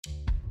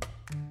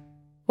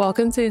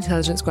Welcome to the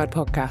Intelligence Squared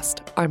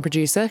podcast. I'm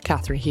producer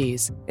Catherine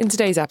Hughes. In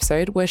today's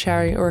episode, we're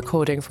sharing a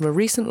recording from a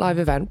recent live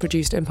event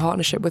produced in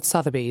partnership with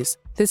Sotheby's.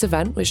 This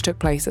event, which took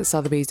place at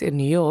Sotheby's in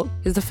New York,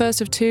 is the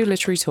first of two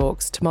literary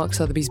talks to mark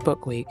Sotheby's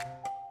Book Week,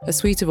 a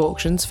suite of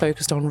auctions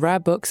focused on rare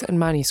books and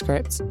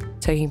manuscripts,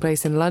 taking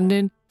place in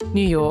London,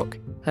 New York,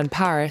 and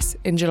Paris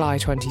in July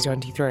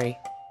 2023.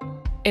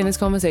 In this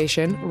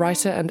conversation,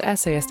 writer and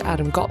essayist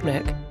Adam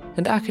Gopnik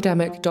and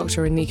academic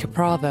Dr. Anika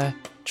Prather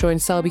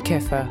joined Selby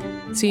Kiffer,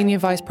 Senior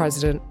Vice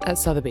President at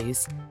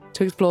Sotheby's,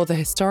 to explore the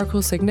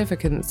historical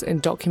significance in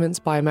documents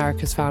by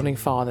America's founding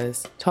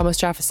fathers, Thomas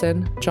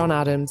Jefferson, John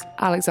Adams,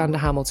 Alexander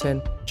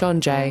Hamilton, John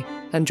Jay,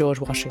 and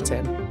George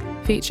Washington,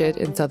 featured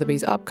in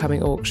Sotheby's'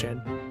 upcoming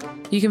auction.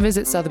 You can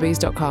visit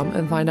sotheby's.com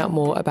and find out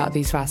more about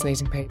these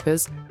fascinating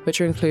papers, which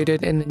are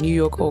included in the New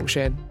York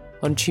auction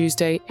on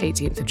Tuesday,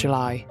 18th of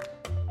July.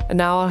 And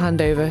now I'll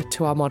hand over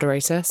to our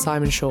moderator,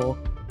 Simon Shaw,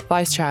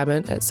 Vice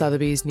Chairman at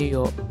Sotheby's New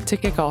York, to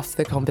kick off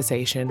the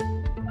conversation.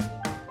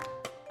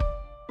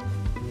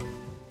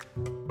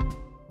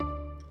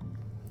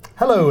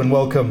 Hello and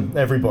welcome,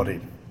 everybody.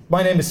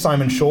 My name is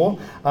Simon Shaw.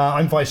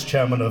 I'm Vice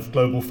Chairman of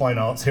Global Fine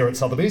Arts here at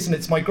Sotheby's, and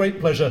it's my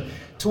great pleasure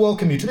to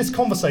welcome you to this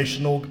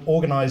conversation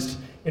organised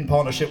in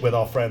partnership with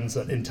our friends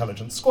at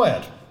Intelligence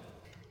Squared.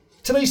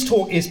 Today's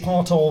talk is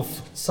part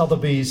of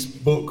Sotheby's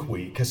Book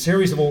Week, a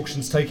series of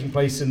auctions taking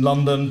place in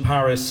London,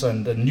 Paris,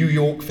 and New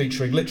York,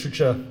 featuring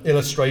literature,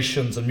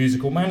 illustrations, and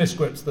musical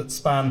manuscripts that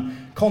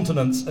span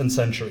continents and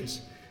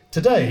centuries.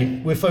 Today,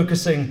 we're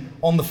focusing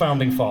on the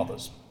Founding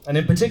Fathers, and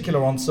in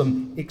particular on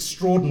some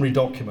extraordinary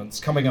documents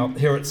coming up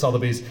here at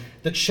Sotheby's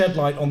that shed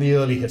light on the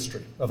early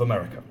history of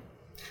America.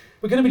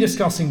 We're going to be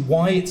discussing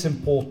why it's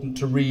important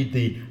to read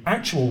the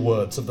actual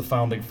words of the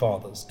Founding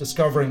Fathers,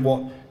 discovering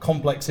what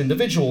complex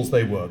individuals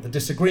they were, the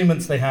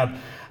disagreements they had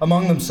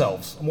among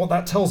themselves, and what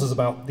that tells us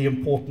about the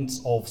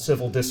importance of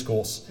civil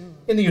discourse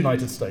in the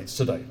United States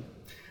today.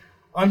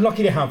 I'm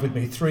lucky to have with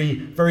me three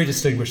very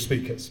distinguished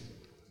speakers.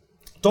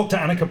 Dr.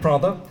 Anika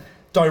Prather,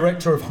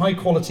 Director of High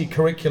Quality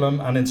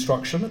Curriculum and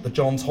Instruction at the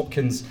Johns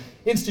Hopkins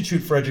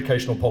Institute for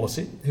Educational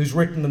Policy, who's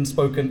written and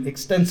spoken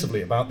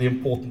extensively about the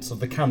importance of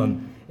the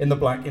canon in the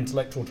Black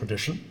intellectual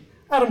tradition.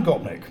 Adam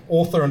Gopnik,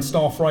 author and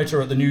staff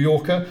writer at The New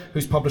Yorker,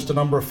 who's published a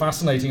number of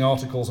fascinating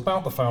articles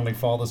about the Founding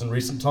Fathers in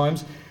recent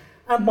times.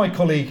 And my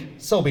colleague,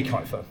 Selby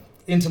Kiffer,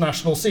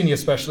 International Senior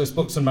Specialist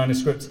Books and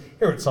Manuscripts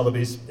here at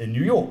Sotheby's in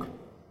New York.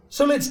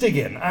 So let's dig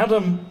in.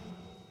 Adam,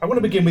 I want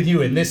to begin with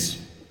you in this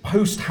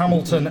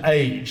post-Hamilton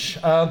age.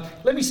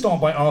 Let me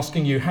start by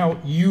asking you how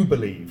you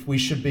believe we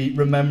should be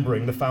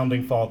remembering the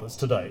Founding Fathers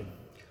today.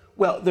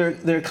 Well, there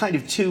are kind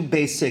of two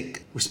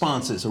basic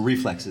responses or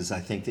reflexes, I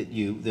think,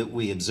 that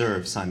we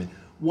observe, Simon.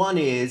 One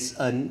is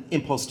an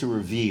impulse to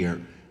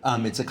revere.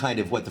 It's a kind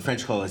of what the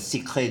French call a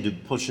secret de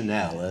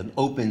polichinelle, an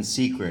open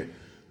secret,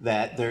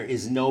 that there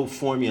is no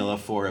formula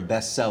for a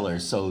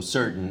bestseller so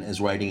certain as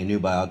writing a new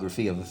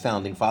biography of a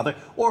founding father,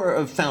 or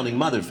a founding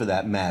mother for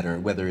that matter,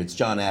 whether it's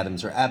John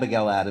Adams or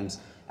Abigail Adams,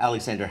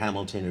 Alexander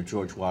Hamilton or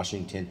George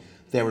Washington.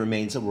 There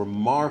remains a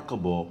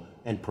remarkable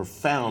and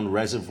profound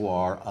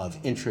reservoir of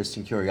interest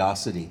and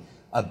curiosity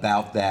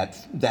about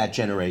that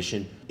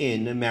generation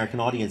in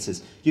American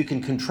audiences. You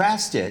can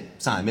contrast it,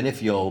 Simon,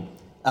 if you'll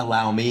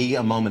allow me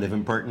a moment of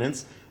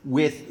impertinence,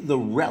 with the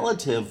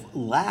relative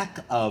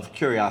lack of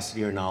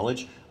curiosity or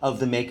knowledge of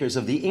the makers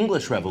of the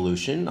English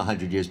Revolution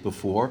 100 years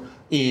before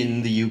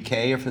in the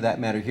UK, or for that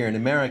matter here in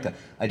America.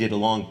 I did a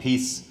long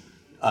piece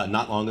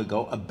not long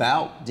ago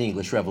about the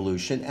English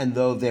Revolution, and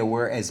though there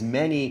were as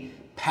many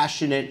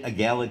passionate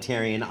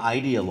egalitarian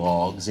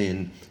ideologues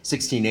in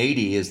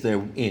 1680 as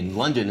there in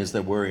London as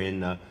there were in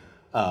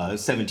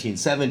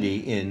 1770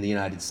 in the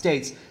United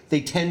States,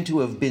 they tend to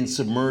have been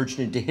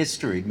submerged into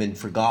history, been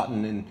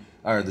forgotten, and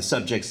are the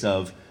subjects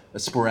of a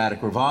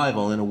sporadic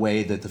revival in a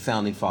way that the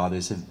Founding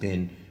Fathers have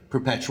been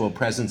perpetual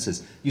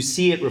presences. You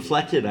see it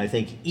reflected, I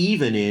think,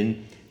 even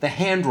in the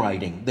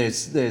handwriting.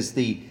 There's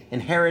the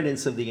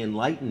inheritance of the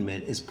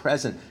Enlightenment is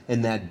present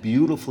in that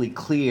beautifully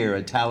clear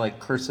italic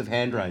cursive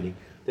handwriting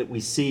that we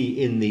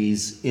see in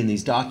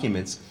these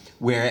documents,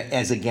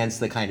 whereas against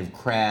the kind of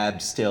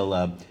crabbed, still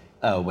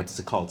what's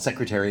it called,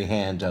 secretary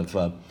hand of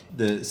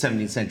the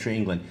 17th century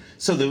England.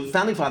 So the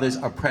Founding Fathers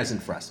are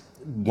present for us.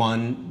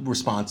 One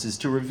response is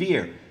to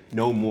revere.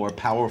 No more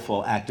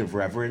powerful act of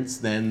reverence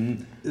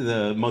than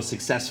the most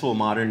successful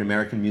modern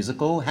American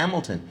musical,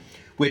 Hamilton,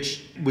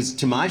 which was,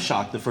 to my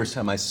shock, the first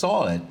time I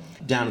saw it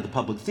down at the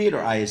Public Theater,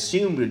 I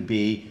assumed would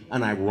be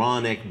an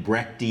ironic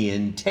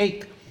Brechtian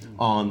take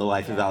on the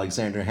life of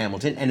Alexander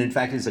Hamilton, and in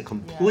fact is a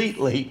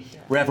completely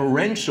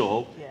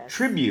reverential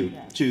tribute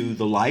to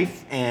the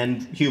life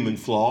and human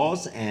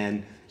flaws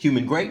and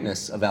human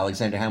greatness of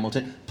Alexander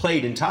Hamilton,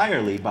 played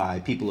entirely by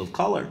people of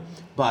color.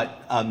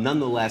 But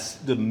nonetheless,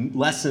 the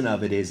lesson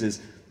of it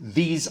is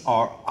these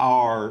are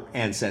our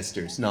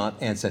ancestors, not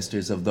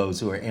ancestors of those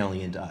who are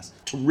alien to us.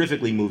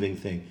 Terrifically moving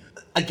thing.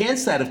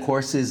 Against that, of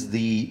course, is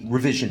the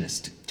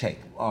revisionist take,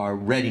 our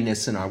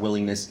readiness and our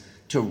willingness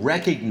to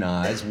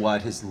recognize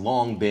what has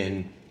long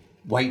been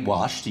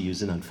whitewashed, to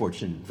use an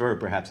unfortunate verb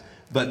perhaps,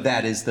 but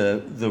that is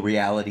the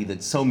reality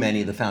that so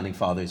many of the founding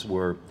fathers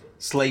were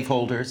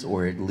slaveholders,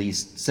 or at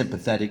least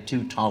sympathetic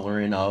to,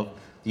 tolerant of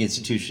the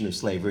institution of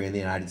slavery in the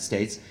United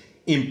States,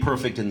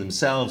 imperfect in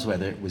themselves,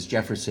 whether it was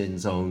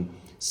Jefferson's own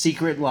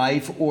secret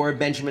life or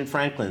Benjamin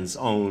Franklin's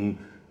own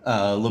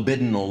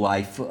libidinal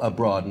life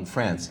abroad in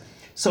France.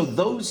 So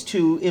those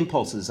two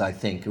impulses, I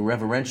think, a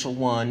reverential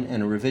one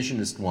and a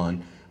revisionist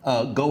one,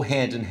 go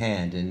hand in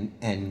hand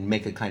and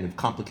make a kind of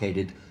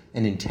complicated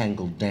and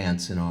entangled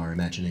dance in our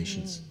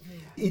imaginations.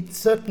 It's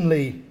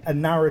certainly a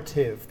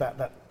narrative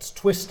that's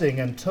twisting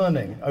and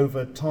turning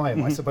over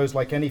time, I suppose,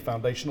 like any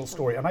foundational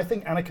story. And I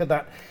think, Annika,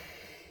 that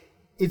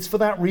it's for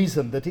that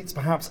reason that it's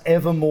perhaps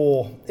ever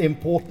more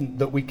important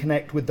that we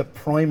connect with the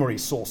primary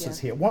sources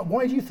here.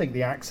 Why do you think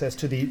the access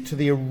to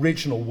the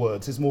original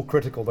words is more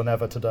critical than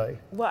ever today?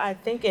 Well, I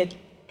think it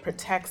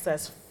protects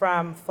us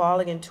from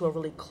falling into a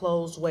really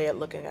closed way at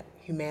looking at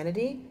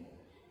humanity.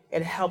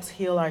 It helps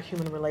heal our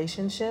human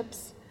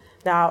relationships.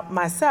 Now,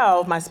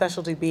 myself, my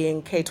specialty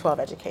being K-12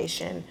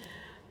 education,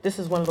 this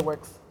is one of the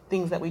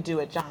things that we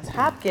do at Johns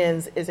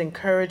Hopkins is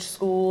encourage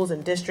schools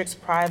and districts,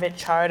 private,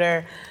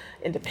 charter,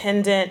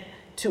 independent,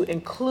 to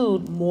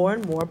include more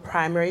and more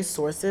primary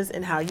sources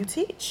in how you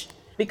teach.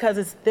 Because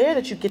it's there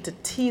that you get to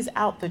tease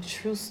out the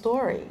true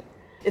story.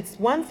 It's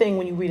one thing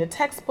when you read a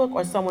textbook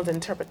or someone's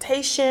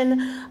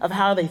interpretation of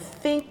how they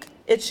think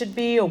it should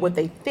be or what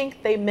they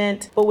think they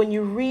meant, but when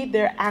you read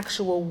their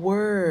actual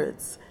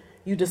words,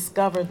 you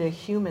discover their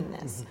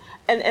humanness.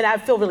 And I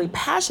feel really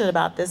passionate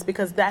about this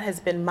because that has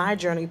been my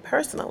journey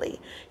personally.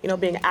 You know,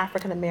 being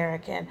African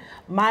American,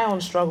 my own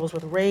struggles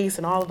with race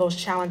and all of those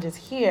challenges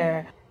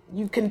here,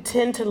 you can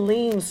tend to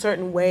lean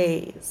certain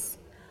ways.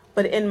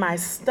 But in my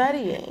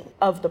studying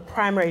of the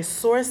primary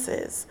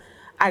sources,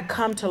 I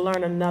come to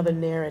learn another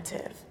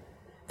narrative,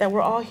 that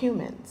we're all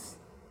humans.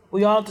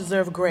 We all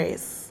deserve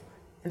grace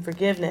and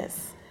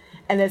forgiveness.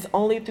 And it's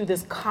only through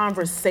this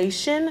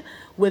conversation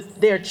with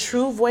their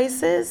true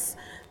voices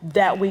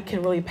that we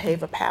can really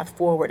pave a path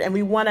forward. And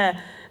we want to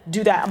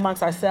do that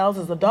amongst ourselves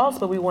as adults,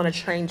 but we want to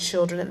train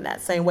children in that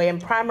same way.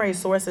 And primary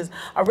sources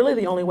are really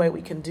the only way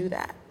we can do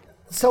that.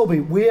 Selby,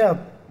 we're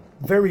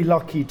very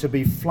lucky to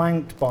be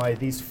flanked by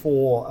these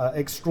four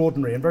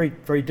extraordinary and very,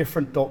 very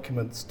different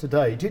documents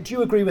today. Do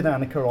you agree with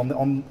Annika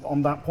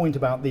on that point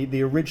about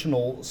the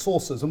original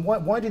sources? And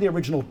why do the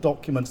original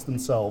documents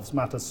themselves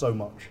matter so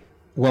much?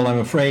 Well, I'm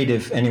afraid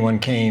if anyone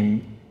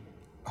came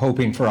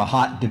hoping for a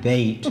hot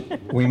debate,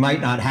 we might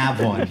not have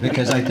one,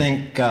 because I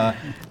think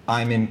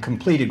I'm in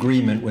complete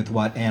agreement with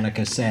what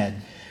Annika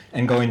said.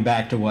 And going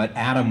back to what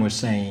Adam was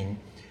saying,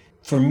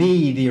 for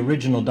me, the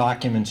original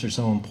documents are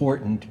so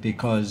important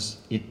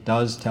because it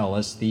does tell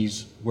us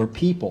these were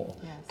people.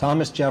 Yes.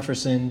 Thomas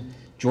Jefferson,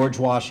 George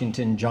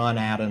Washington, John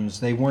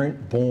Adams, they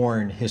weren't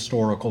born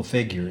historical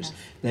figures. Yes.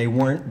 They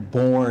weren't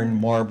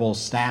born marble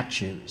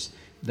statues.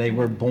 They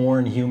were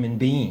born human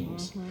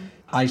beings.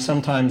 I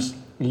sometimes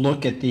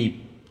look at the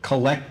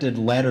collected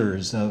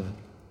letters of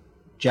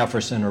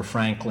Jefferson or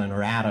Franklin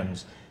or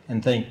Adams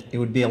and think it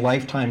would be a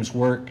lifetime's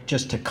work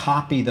just to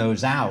copy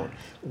those out,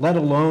 let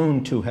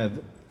alone to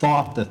have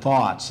thought the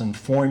thoughts and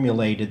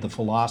formulated the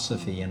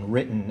philosophy and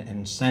written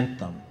and sent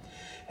them.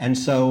 And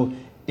so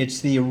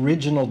it's the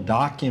original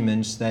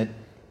documents that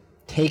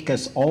take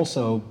us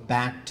also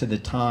back to the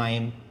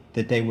time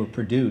that they were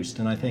produced,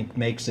 and I think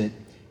makes it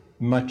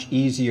much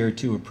easier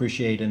to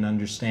appreciate and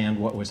understand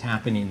what was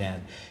happening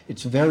then.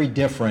 It's very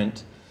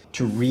different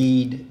to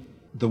read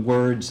the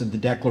words of the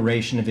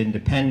Declaration of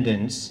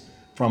Independence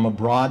from a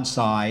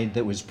broadside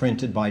that was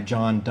printed by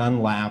John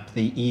Dunlap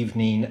the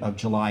evening of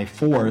July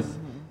 4th,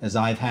 as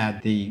I've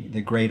had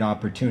the great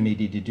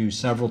opportunity to do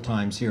several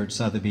times here at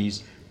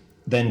Sotheby's,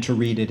 than to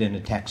read it in a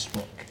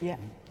textbook. Yeah.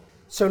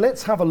 So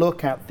let's have a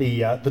look at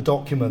the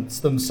documents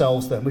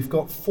themselves then. We've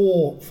got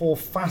four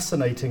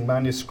fascinating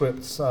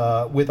manuscripts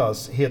with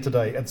us here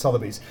today at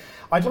Sotheby's.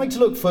 I'd like to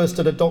look first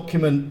at a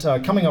document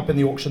coming up in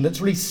the auction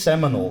that's really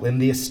seminal in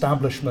the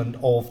establishment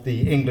of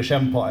the English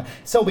Empire.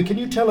 Selby, can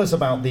you tell us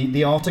about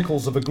the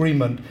Articles of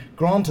Agreement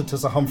granted to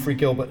Sir Humphrey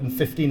Gilbert in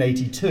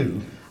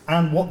 1582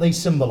 and what they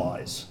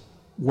symbolize?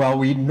 Well,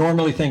 we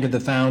normally think of the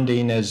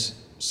founding as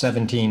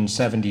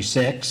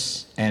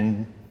 1776,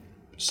 and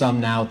some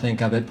now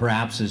think of it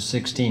perhaps as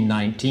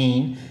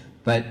 1619,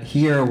 but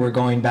here we're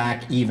going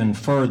back even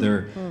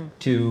further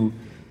to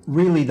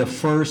really the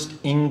first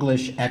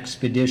English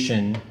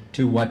expedition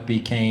to what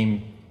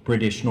became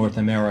British North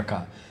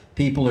America.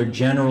 People are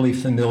generally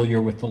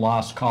familiar with the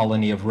lost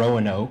colony of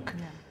Roanoke,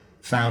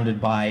 founded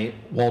by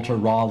Walter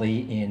Raleigh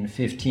in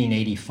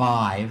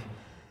 1585.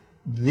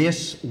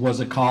 This was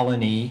a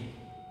colony,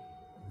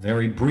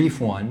 very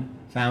brief one,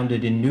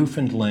 founded in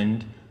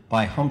Newfoundland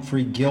by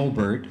Humphrey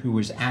Gilbert, who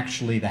was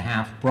actually the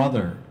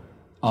half-brother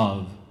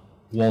of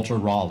Walter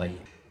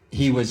Raleigh.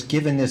 He was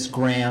given this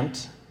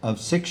grant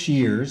of 6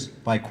 years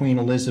by Queen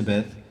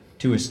Elizabeth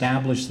to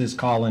establish this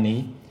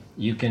colony.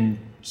 You can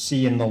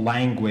see in the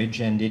language,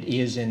 and it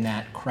is in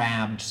that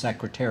crabbed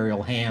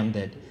secretarial hand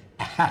that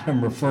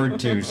Adam referred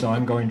to, so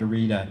I'm going to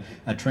read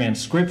a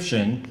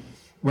transcription.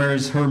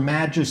 Whereas Her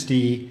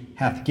Majesty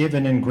hath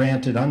given and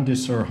granted unto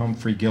Sir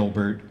Humphrey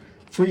Gilbert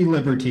free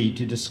liberty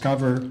to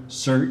discover,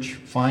 search,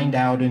 find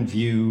out, and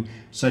view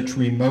such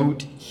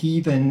remote,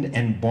 heathen,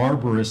 and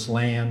barbarous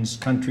lands,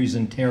 countries,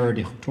 and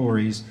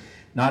territories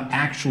not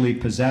actually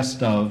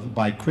possessed of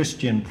by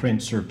Christian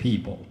prince or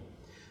people.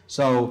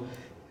 So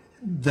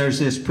there's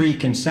this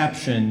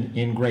preconception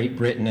in Great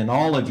Britain and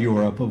all of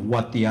Europe of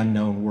what the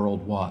unknown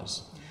world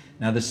was.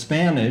 Now, the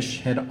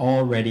Spanish had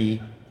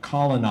already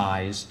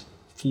colonized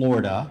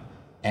Florida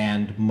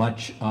and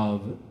much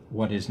of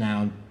what is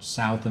now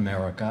South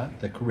America,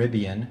 the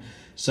Caribbean.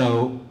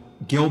 So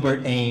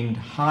Gilbert aimed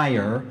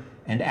higher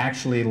and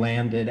actually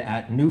landed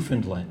at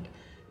Newfoundland.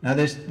 Now,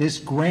 this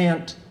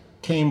grant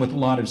came with a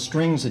lot of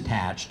strings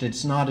attached.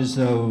 It's not as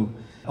though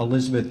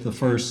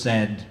Elizabeth I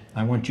said,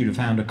 I want you to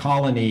found a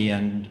colony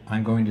and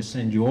I'm going to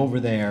send you over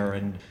there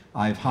and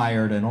I've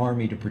hired an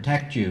army to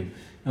protect you.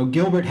 No,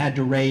 Gilbert had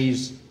to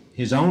raise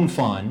his own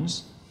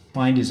funds,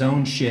 find his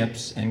own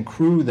ships and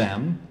crew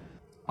them.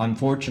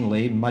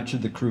 Unfortunately, much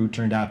of the crew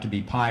turned out to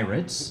be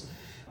pirates,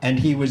 and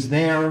he was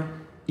there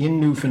in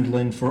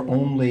Newfoundland for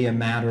only a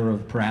matter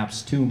of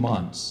perhaps 2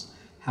 months.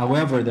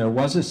 However, there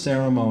was a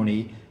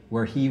ceremony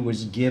where he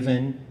was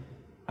given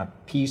a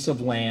piece of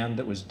land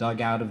that was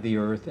dug out of the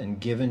earth and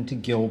given to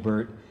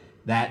Gilbert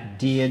that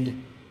did,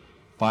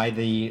 by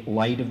the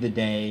light of the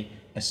day,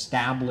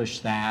 establish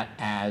that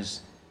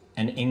as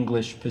an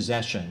English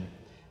possession.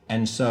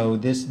 And so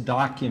this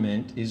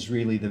document is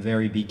really the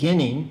very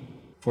beginning,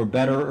 for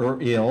better or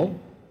ill,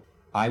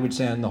 I would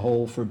say on the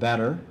whole for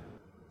better,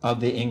 of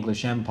the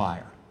English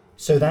Empire.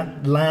 So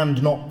that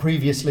land not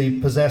previously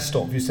possessed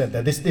of, you said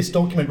there, this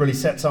document really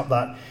sets up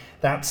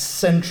that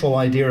central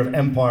idea of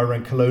empire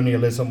and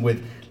colonialism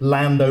with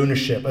land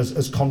ownership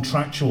as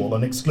contractual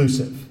and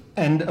exclusive.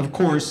 And of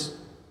course,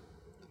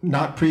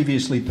 not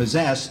previously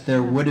possessed,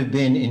 there would have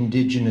been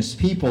indigenous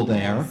people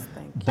there,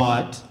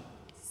 but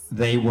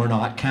they were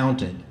not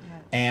counted.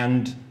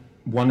 And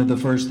one of the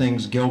first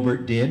things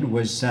Gilbert did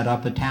was set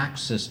up a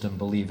tax system,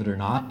 believe it or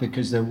not,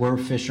 because there were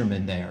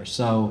fishermen there.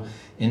 So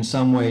in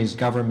some ways,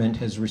 government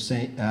has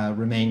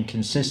remained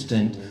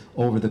consistent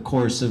over the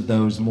course of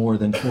those more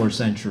than 4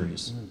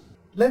 centuries.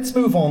 Let's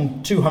move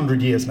on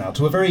 200 years now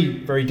to a very,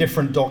 very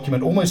different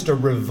document, almost a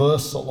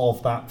reversal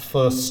of that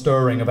first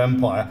stirring of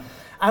empire.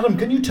 Adam,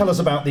 can you tell us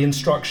about the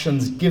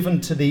instructions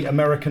given to the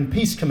American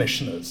peace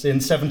commissioners in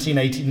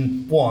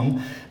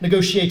 1781,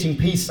 negotiating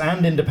peace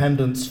and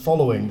independence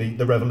following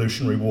the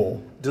Revolutionary War?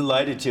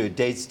 Delighted to. It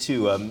dates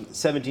to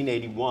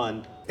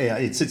 1781.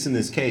 It sits in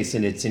this case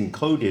in its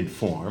encoded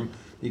form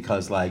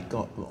because, like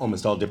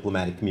almost all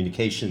diplomatic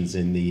communications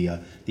in the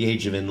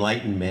Age of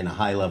Enlightenment, a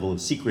high level of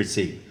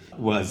secrecy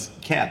was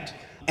kept.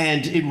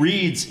 And it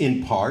reads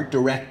in part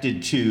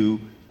directed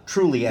to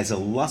truly as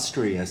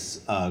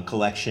illustrious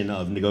collection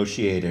of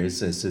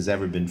negotiators as has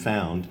ever been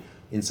found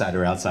inside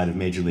or outside of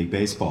Major League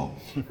Baseball.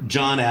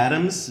 John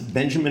Adams,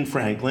 Benjamin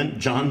Franklin,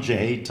 John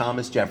Jay,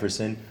 Thomas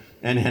Jefferson,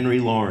 and Henry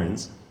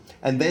Lawrence.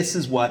 And this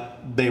is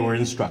what they were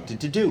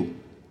instructed to do.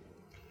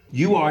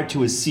 You are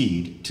to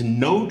accede to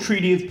no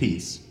treaty of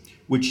peace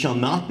which shall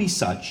not be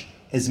such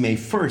as may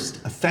first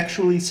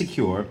effectually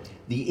secure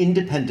the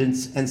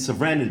independence and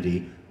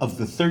sovereignty of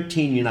the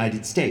 13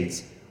 United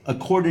States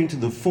according to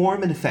the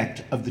form and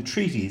effect of the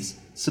treaties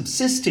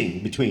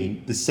subsisting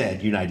between the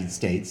said United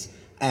States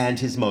and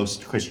His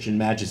Most Christian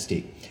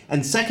Majesty.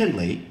 And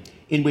secondly,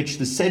 in which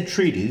the said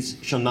treaties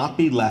shall not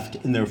be left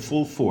in their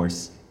full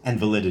force and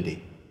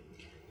validity.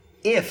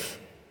 If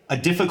a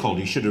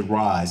difficulty should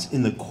arise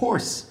in the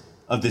course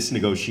of this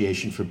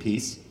negotiation for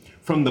peace,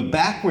 from the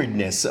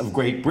backwardness of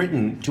Great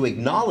Britain to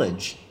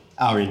acknowledge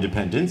our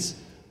independence,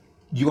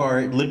 you are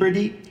at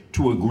liberty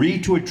to agree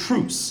to a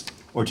truce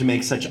or to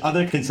make such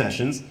other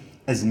concessions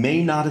as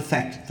may not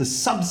affect the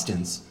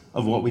substance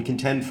of what we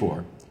contend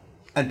for,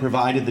 and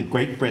provided that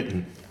Great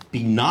Britain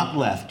be not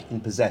left in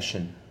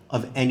possession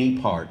of any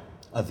part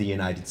of the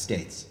United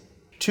States.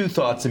 2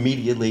 thoughts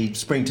immediately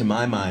spring to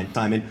my mind,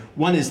 Simon.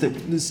 One is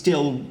that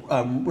still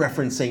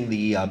referencing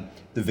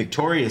the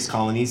victorious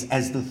colonies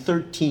as the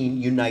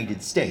 13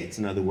 United States.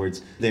 In other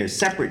words, their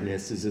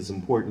separateness is as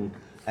important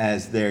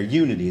as their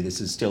unity.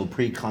 This is still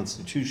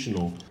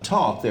pre-constitutional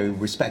talk. They're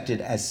respected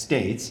as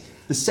states.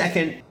 The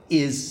second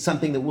is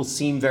something that will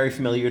seem very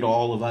familiar to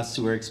all of us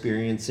who are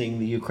experiencing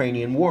the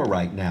Ukrainian war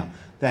right now.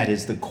 That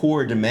is the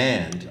core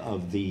demand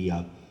of the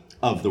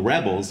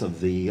rebels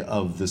of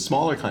the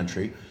smaller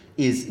country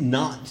is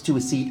not to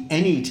cede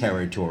any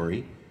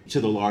territory to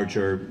the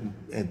larger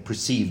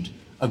perceived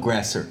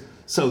aggressor.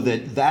 So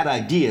that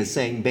idea is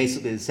saying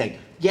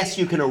yes,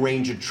 you can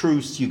arrange a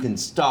truce, you can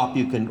stop,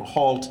 you can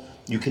halt,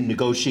 you can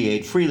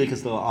negotiate freely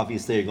because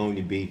obviously there are going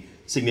to be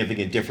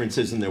significant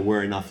differences and there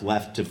were enough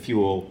left to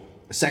fuel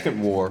a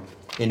second war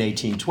in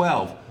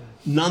 1812.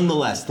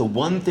 Nonetheless, the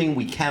one thing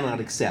we cannot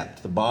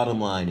accept, the bottom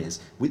line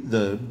is,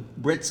 the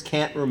Brits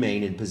can't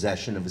remain in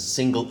possession of a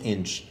single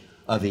inch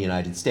of the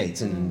United States,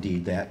 and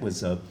indeed that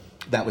was a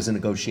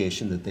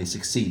negotiation that they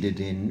succeeded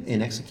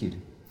in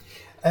executing.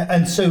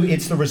 And so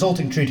it's the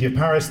resulting Treaty of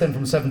Paris then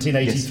from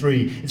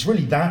 1783. Yes. It's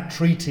really that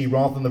treaty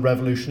rather than the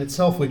revolution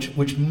itself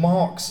which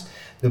marks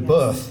the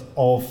birth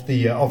of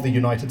the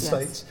United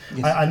States.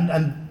 Yes.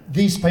 And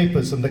these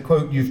papers and the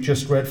quote you've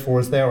just read for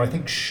us there, I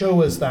think,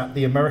 show us that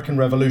the American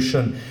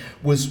Revolution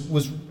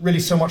was really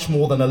so much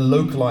more than a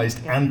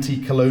localized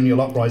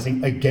anti-colonial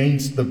uprising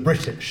against the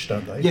British,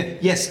 don't they? Yeah,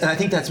 yes, and I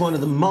think that's one of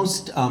the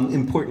most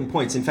important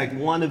points. In fact,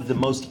 one of the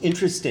most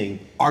interesting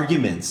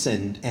arguments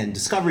and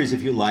discoveries,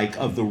 if you like,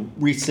 of the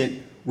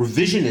recent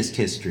revisionist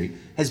history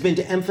has been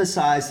to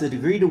emphasize the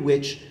degree to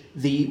which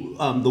the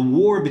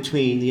war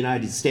between the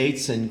United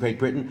States and Great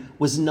Britain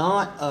was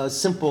not a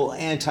simple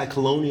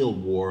anti-colonial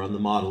war on the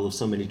model of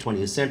so many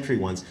 20th century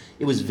ones.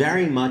 It was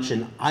very much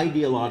an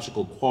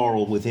ideological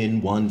quarrel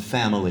within one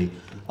family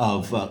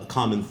of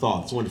common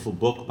thought. It's a wonderful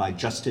book by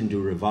Justin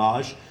du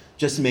Rivage,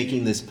 just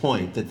making this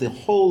point that the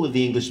whole of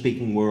the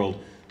English-speaking world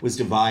was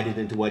divided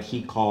into what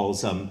he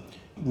calls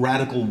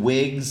radical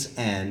Whigs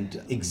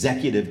and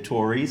executive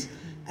Tories,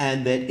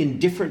 and that in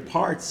different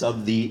parts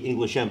of the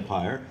English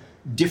Empire,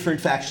 different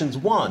factions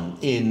won.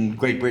 In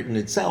Great Britain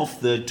itself,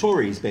 the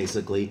Tories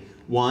basically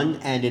won,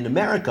 and in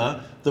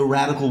America, the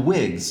radical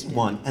Whigs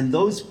won. And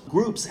those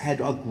groups had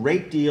a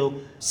great deal,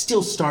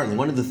 still startling.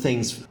 One of the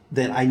things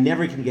that I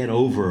never can get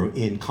over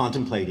in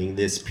contemplating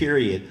this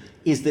period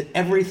is that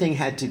everything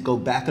had to go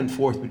back and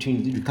forth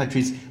between the two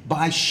countries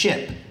by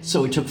ship.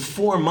 So it took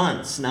 4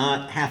 months,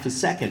 not half a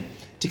second,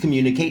 to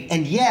communicate,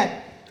 and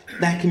yet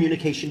that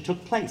communication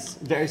took place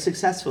very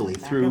successfully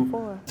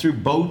through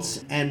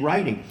boats and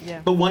writing.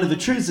 Yeah. But one of the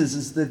truths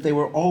is that they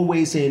were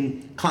always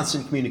in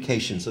constant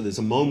communication. So there's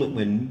a moment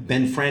when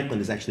Ben Franklin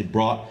is actually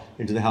brought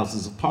into the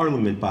Houses of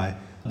Parliament by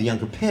the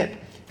younger Pitt,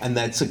 and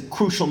that's a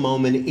crucial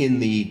moment in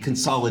the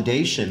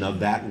consolidation of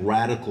that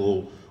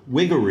radical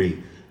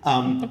Whiggery.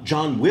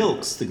 John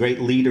Wilkes, the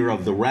great leader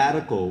of the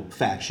radical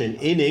faction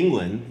in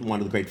England,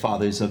 one of the great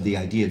fathers of the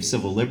idea of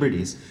civil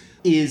liberties,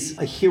 is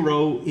a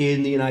hero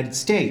in the United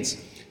States.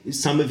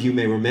 Some of you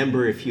may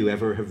remember, if you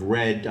ever have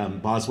read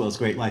Boswell's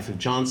Great Life of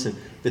Johnson,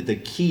 that the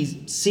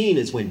key scene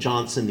is when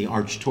Johnson, the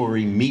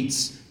arch-Tory,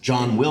 meets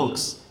John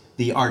Wilkes,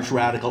 the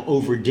arch-radical,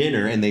 over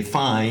dinner, and they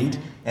find,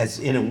 as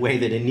in a way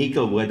that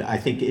Anika would, I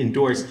think,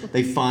 endorse,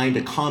 they find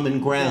a common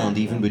ground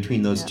even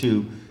between those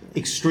two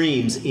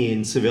extremes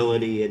in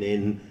civility and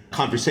in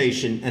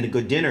conversation and a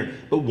good dinner.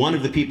 But one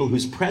of the people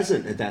who's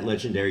present at that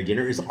legendary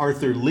dinner is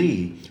Arthur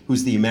Lee,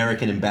 who's the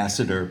American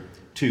ambassador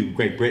to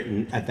Great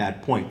Britain at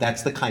that point.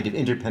 That's the kind of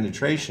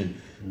interpenetration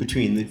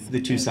between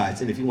the two sides.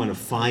 And if you want a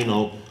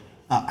final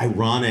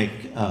ironic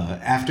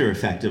after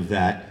effect of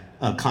that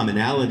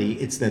commonality,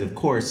 it's that, of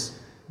course,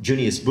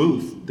 Junius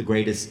Booth, the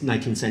greatest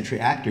 19th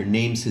century actor,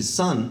 names his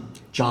son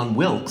John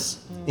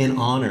Wilkes in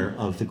honor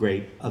of the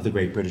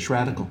great British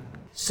radical.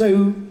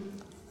 So,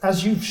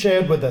 as you've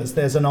shared with us,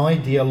 there's an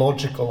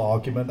ideological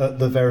argument at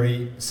the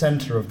very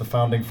center of the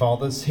Founding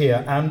Fathers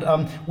here,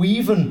 and we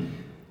even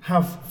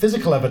have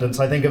physical evidence,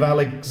 I think, of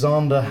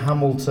Alexander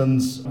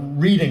Hamilton's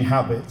reading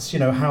habits,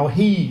 how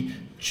he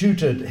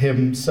tutored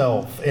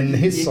himself in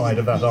his side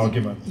of that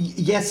argument.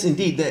 Yes,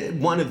 indeed.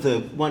 One of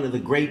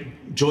the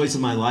great joys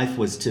of my life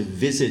was to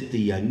visit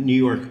the New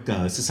York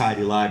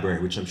Society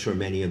Library, which I'm sure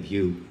many of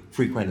you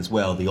frequent as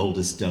well, the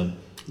oldest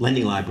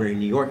lending library in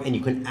New York, and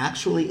you can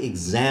actually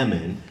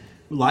examine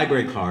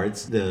library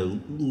cards, the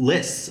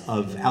lists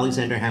of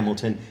Alexander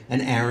Hamilton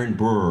and Aaron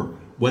Burr,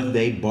 what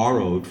they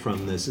borrowed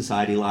from the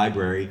Society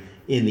Library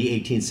in the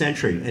 18th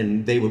century.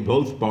 And they were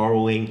both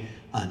borrowing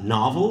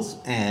novels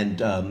and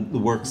the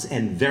works,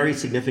 and very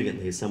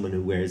significantly, as someone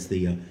who wears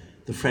the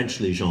French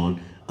Légion,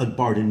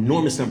 borrowed an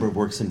enormous number of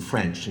works in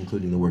French,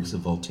 including the works of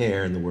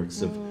Voltaire and the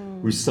works of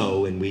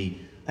Rousseau.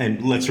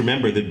 And let's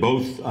remember that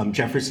both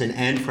Jefferson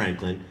and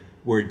Franklin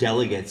were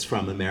delegates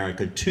from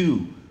America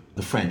to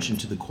the French and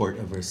to the court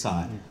of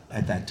Versailles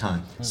at that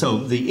time. So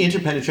the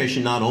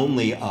interpenetration not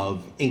only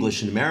of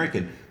English and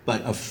American,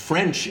 but of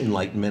French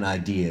Enlightenment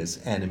ideas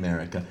and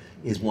America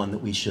is one that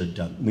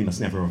we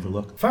must never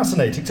overlook.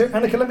 Fascinating. So,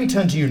 Anika, let me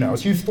turn to you now.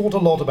 As you've thought a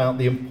lot about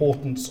the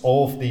importance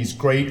of these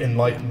great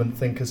Enlightenment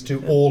thinkers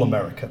to all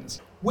Americans,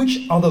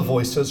 which other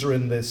voices are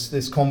in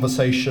this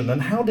conversation,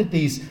 and how did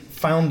these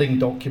founding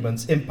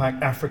documents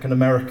impact African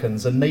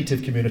Americans and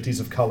Native communities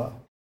of color?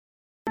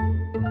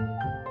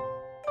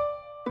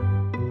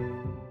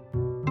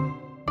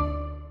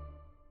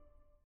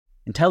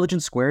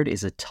 Intelligence Squared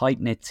is a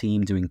tight-knit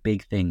team doing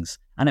big things,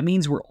 and it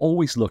means we're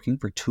always looking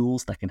for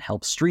tools that can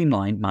help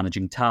streamline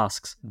managing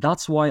tasks.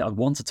 That's why I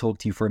want to talk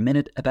to you for a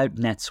minute about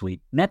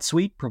NetSuite.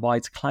 NetSuite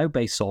provides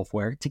cloud-based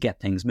software to get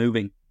things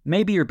moving.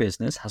 Maybe your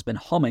business has been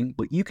humming,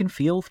 but you can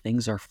feel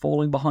things are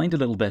falling behind a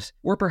little bit.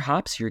 Or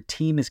perhaps your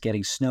team is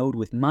getting snowed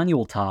with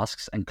manual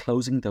tasks and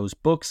closing those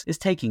books is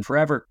taking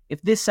forever.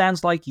 If this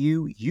sounds like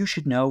you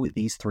should know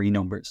these three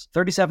numbers: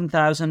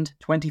 37,000,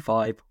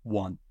 25,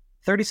 1.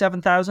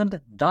 37,000,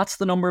 that's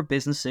the number of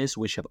businesses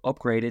which have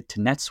upgraded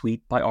to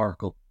NetSuite by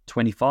Oracle.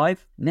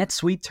 25,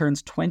 NetSuite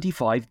turns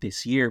 25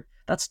 this year.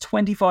 That's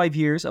 25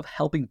 years of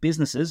helping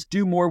businesses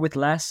do more with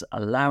less,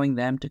 allowing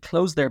them to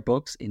close their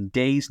books in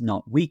days,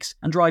 not weeks,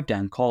 and drive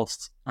down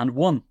costs. And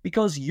one,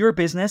 because your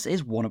business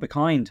is one of a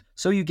kind.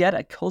 So you get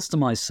a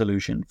customized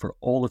solution for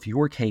all of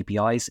your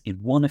KPIs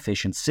in one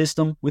efficient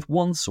system with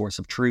one source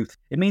of truth.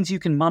 It means you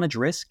can manage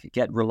risk,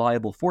 get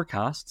reliable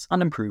forecasts,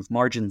 and improve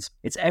margins.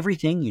 It's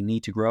everything you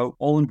need to grow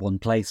all in one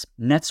place.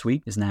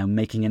 NetSuite is now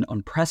making an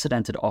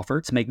unprecedented offer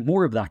to make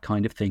more of that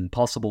kind of thing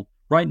possible.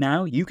 Right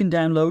now, you can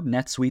download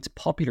NetSuite's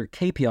popular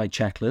KPI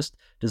checklist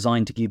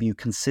designed to give you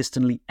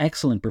consistently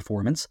excellent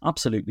performance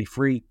absolutely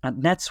free at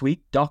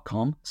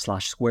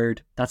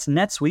netsuite.com/squared. That's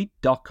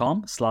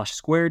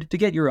netsuite.com/squared to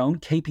get your own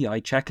KPI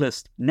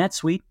checklist.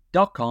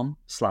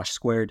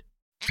 netsuite.com/squared.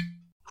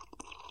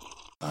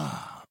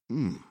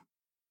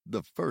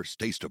 The first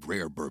taste of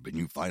rare bourbon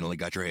you finally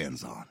got your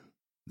hands on.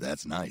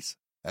 That's nice.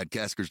 At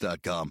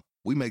Caskers.com,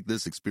 we make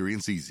this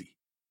experience easy.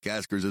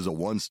 Caskers is a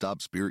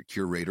one-stop spirit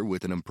curator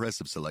with an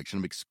impressive selection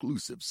of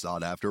exclusive,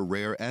 sought-after,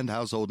 rare, and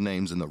household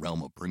names in the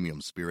realm of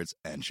premium spirits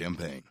and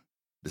champagne.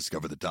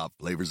 Discover the top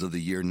flavors of the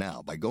year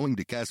now by going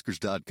to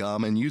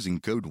Caskers.com and using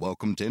code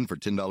WELCOME10 for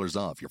 $10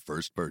 off your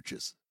first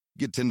purchase.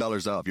 Get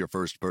 $10 off your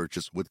first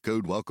purchase with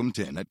code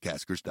WELCOME10 at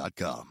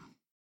Caskers.com.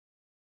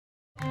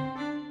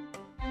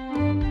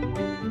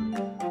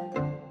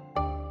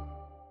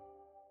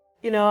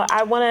 You know,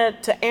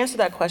 to answer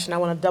that question, I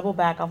want to double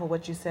back off of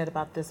what you said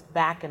about this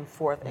back and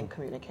forth in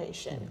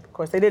communication. Of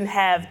course, they didn't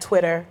have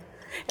Twitter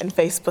and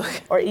Facebook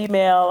or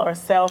email or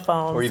cell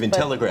phones. Or even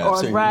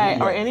telegraphs.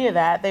 Or any of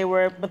that. They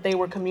were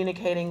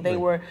communicating, they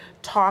were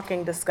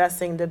talking,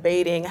 discussing,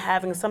 debating,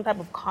 having some type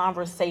of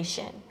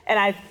conversation. And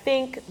I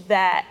think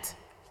that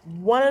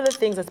one of the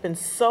things that's been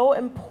so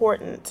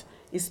important,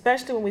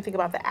 especially when we think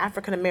about the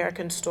African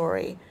American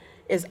story,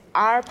 is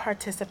our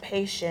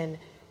participation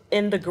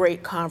in the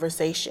great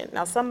conversation.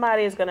 Now,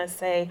 somebody is going to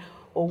say,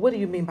 well, what do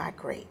you mean by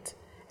great?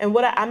 And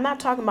I'm not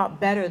talking about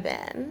better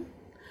than,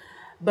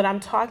 but I'm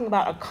talking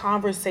about a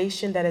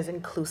conversation that is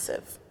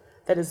inclusive,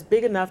 that is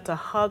big enough to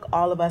hug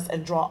all of us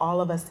and draw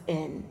all of us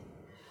in.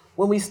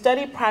 When we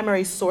study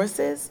primary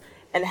sources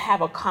and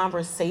have a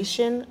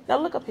conversation, now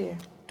look up here.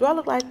 Do I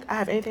look like I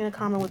have anything in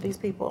common with these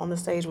people on the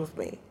stage with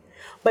me?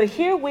 But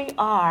here we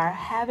are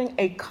having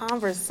a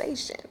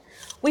conversation.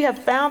 We have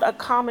found a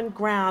common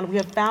ground. We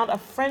have found a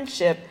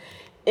friendship.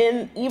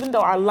 Even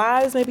though our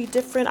lives may be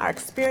different, our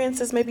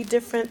experiences may be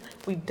different,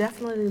 we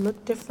definitely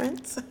look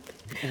different.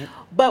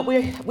 But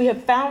we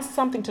have found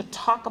something to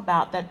talk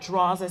about that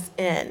draws us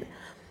in.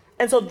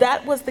 And so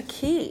that was the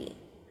key.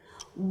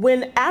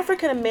 When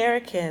African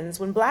Americans,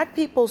 when Black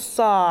people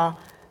saw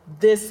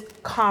this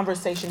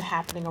conversation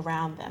happening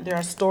around them, there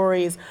are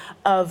stories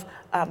of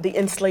the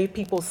enslaved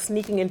people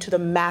sneaking into the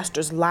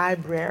master's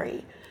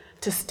library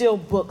to steal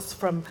books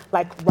from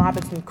like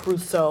Robinson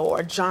Crusoe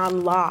or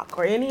John Locke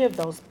or any of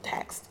those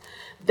texts.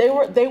 They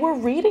were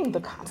reading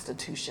the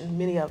Constitution,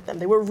 many of them.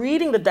 They were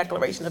reading the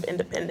Declaration of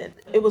Independence.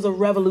 It was a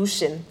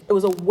revolution. It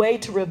was a way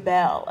to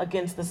rebel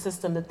against the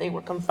system that they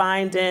were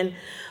confined in.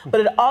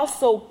 But it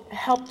also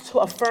helped to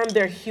affirm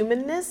their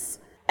humanness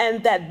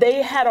and that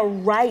they had a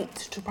right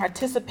to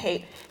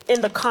participate in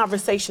the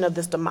conversation of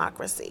this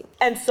democracy.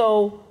 And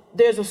so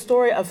there's a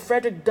story of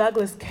Frederick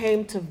Douglass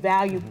came to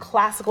value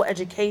classical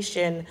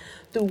education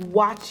through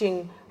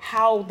watching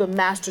how the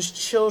master's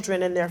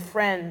children and their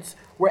friends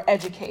were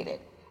educated.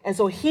 And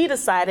so he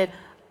decided,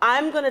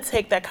 I'm going to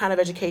take that kind of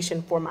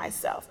education for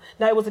myself.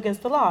 Now, it was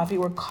against the law. If he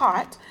were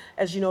caught,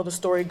 as you know the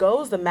story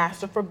goes, the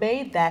master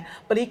forbade that,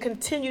 but he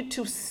continued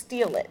to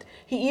steal it.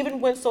 He even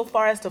went so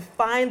far as to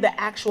find the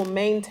actual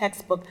main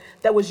textbook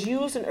that was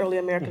used in early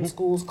American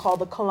schools called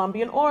the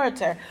Columbian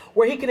Orator,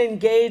 where he could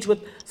engage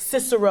with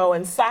Cicero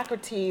and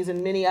Socrates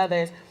and many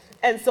others.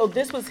 And so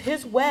this was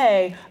his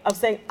way of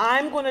saying,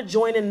 I'm going to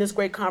join in this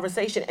great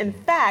conversation. In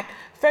fact,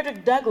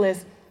 Frederick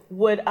Douglass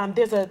would,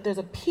 there's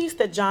a piece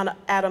that John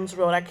Adams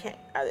wrote,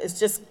 it's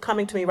just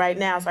coming to me right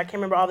now, so I can't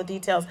remember all the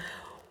details,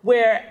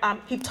 where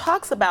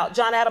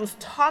John Adams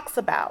talks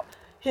about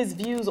his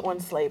views on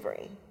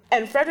slavery.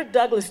 And Frederick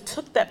Douglass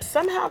took that,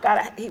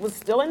 he was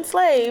still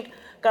enslaved,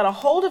 got a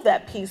hold of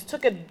that piece,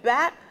 took it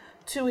back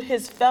to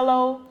his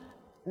fellow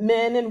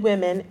men and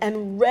women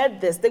and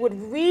read this. They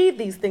would read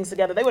these things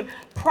together. They would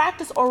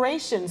practice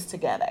orations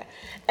together.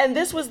 And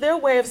this was their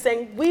way of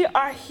saying, we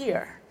are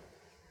here.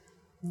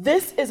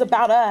 This is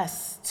about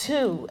us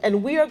too,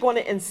 and we are going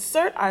to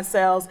insert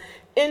ourselves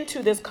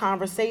into this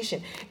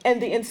conversation.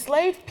 And the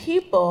enslaved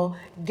people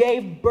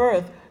gave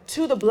birth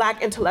to the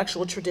Black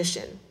intellectual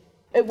tradition.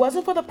 It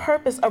wasn't for the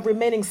purpose of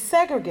remaining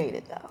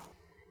segregated, though.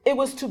 It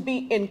was to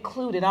be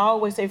included. I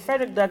always say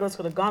Frederick Douglass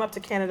could have gone up to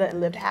Canada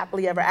and lived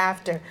happily ever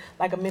after,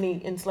 like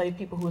many enslaved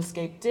people who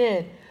escaped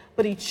did,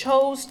 but he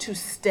chose to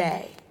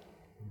stay.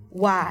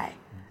 Why?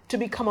 To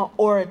become an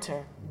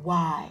orator.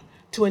 Why?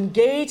 To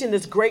engage in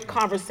this great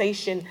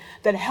conversation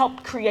that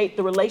helped create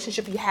the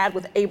relationship he had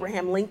with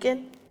Abraham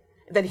Lincoln,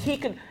 that he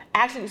could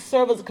actually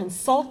serve as a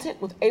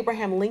consultant with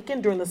Abraham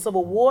Lincoln during the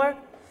Civil War,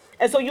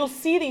 And so you'll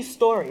see these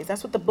stories.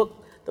 That's what the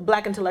book, The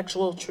Black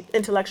Intellectual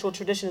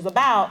Tradition is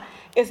about.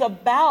 It's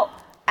about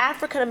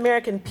African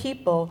American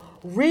people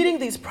reading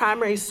these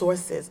primary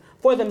sources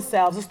for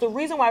themselves. It's the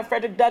reason why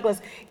Frederick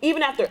Douglass,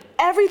 even after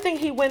everything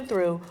he went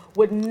through,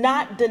 would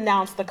not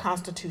denounce the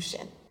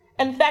Constitution.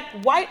 In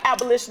fact, white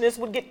abolitionists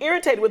would get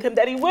irritated with him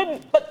that he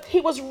wouldn't, but he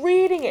was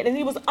reading it and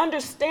he was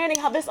understanding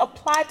how this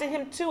applied to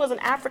him too as an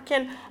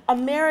African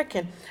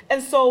American.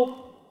 And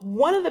so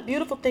one of the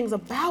beautiful things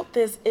about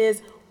this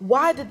is,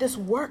 why did this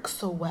work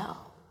so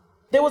well?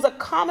 There was a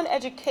common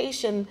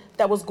education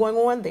that was going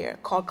on there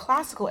called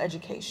classical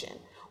education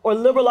or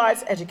liberal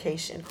arts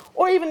education,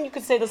 or even you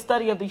could say the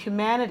study of the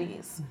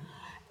humanities.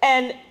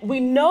 And we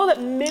know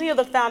that many of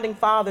the founding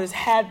fathers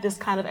had this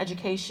kind of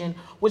education,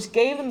 which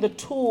gave them the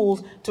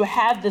tools to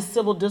have this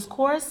civil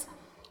discourse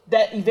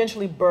that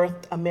eventually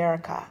birthed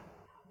America.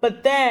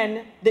 But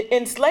then the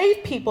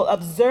enslaved people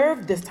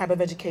observed this type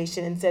of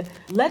education and said,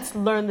 let's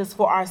learn this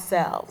for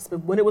ourselves,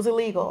 but when it was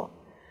illegal.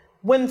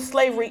 When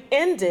slavery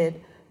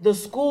ended, the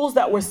schools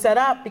that were set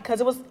up, because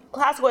it was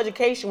classical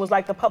education was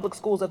like the public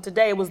schools of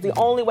today, it was the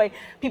only way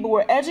people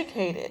were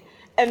educated.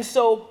 And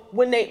so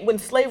when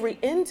slavery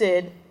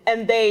ended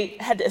and they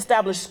had to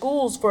establish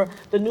schools for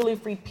the newly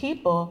freed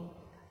people,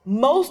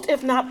 most,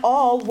 if not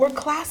all, were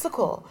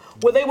classical,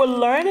 where they were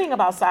learning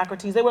about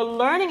Socrates, they were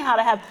learning how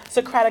to have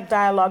Socratic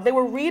dialogue, they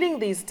were reading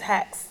these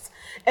texts.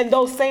 And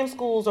those same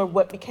schools are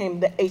what became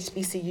the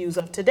HBCUs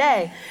of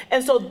today.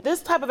 And so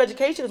this type of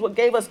education is what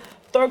gave us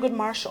Thurgood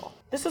Marshall.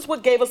 This is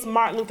what gave us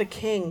Martin Luther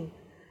King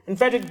and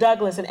Frederick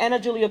Douglass and Anna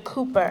Julia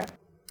Cooper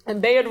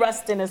and Bayard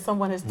Rustin, as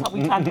someone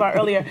we talked about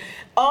earlier.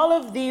 All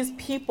of these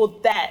people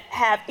that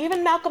have,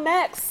 even Malcolm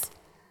X,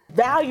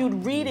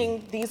 valued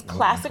reading these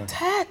classic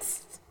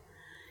texts.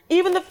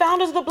 Even the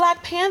founders of the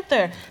Black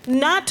Panther,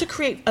 not to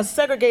create a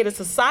segregated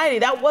society,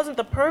 that wasn't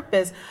the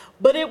purpose,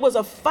 but it was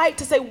a fight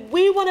to say,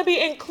 we want to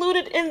be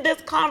included in this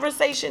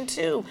conversation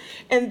too.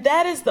 And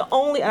that is the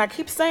only, and I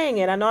keep saying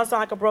it, I know I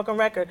sound like a broken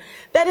record,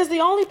 that is the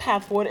only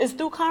path forward, is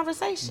through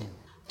conversation,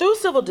 through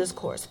civil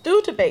discourse,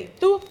 through debate,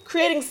 through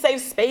creating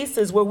safe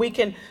spaces where we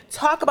can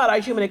talk about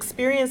our human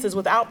experiences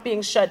without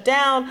being shut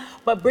down,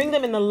 but bring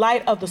them in the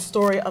light of the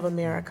story of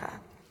America.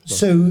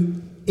 So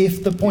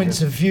if the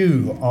points of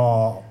view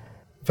are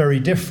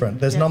very different,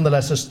 there's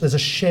nonetheless there's a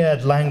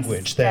shared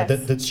language there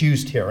that's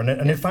used here, and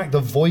in fact the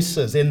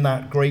voices in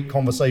that great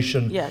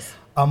conversation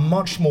are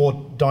much more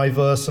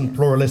diverse and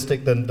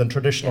pluralistic than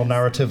traditional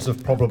narratives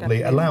have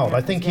probably allowed.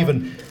 I think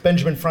even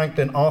Benjamin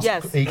Franklin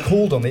he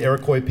called on the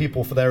Iroquois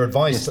people for their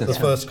advice at the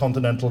First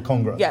Continental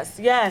Congress.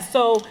 Yes.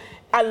 So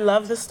I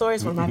love this story.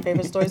 It's one of my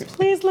favorite stories.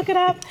 Please look it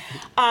up.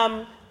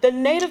 The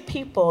Native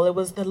people, it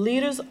was the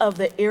leaders of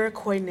the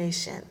Iroquois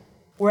Nation,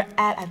 were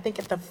at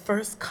the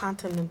First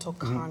Continental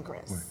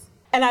Congress.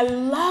 And I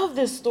love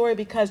this story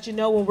because, you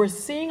know, when we're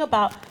seeing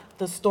about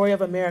the story of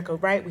America,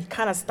 right, we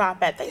kind of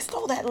stop at, they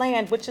stole that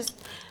land, which is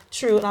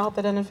true, and I hope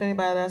that doesn't offend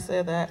anybody that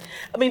said that.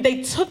 I mean,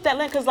 they took that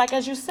land because, like,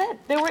 as you said,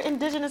 there were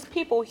indigenous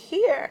people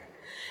here.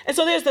 And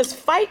so there's this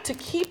fight to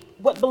keep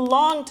what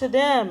belonged to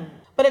them.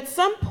 But at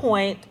some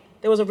point,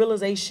 there was a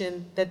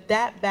realization that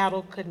that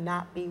battle could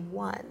not be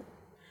won.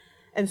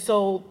 And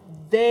so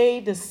they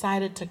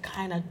decided to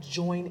kind of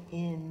join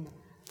in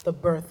the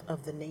birth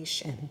of the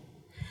nation.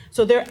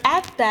 So they're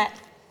at that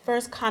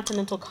First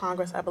Continental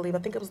Congress, I believe. I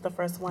think it was the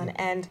first one.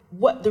 And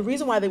the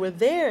reason why they were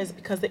there is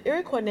because the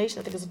Iroquois Nation,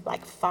 I think it was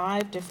like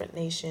 5 different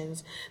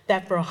nations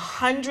that for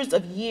hundreds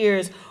of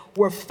years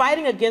were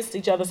fighting against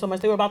each other so much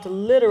they were about to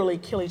literally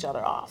kill each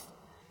other off.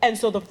 And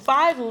so the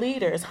 5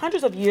 leaders,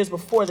 hundreds of years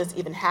before this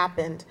even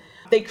happened,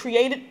 they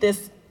created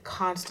this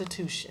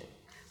constitution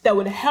that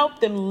would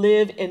help them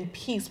live in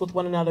peace with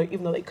one another,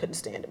 even though they couldn't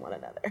stand one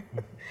another.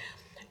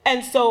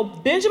 And so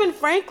Benjamin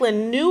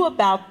Franklin knew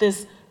about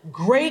this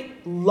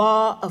great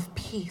law of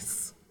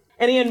peace,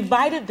 and he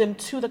invited them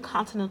to the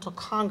Continental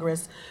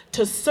Congress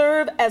to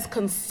serve as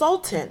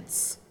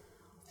consultants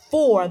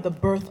for the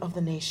birth of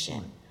the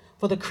nation,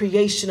 for the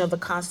creation of the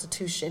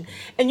Constitution.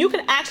 And you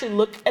can actually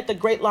look at the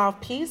Great Law of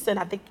Peace, and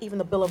I think even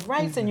the Bill of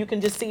Rights, and you can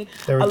just see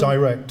there are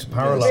direct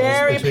parallels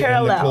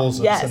between the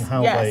clauses and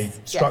how they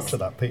structure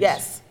that peace.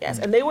 Yes,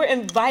 and they were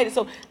invited.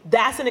 So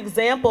that's an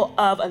example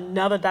of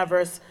another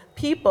diverse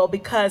people,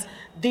 because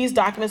these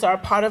documents are a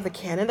part of the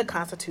canon, the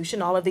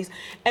Constitution, all of these.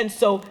 And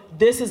so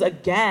this is,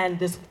 again,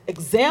 this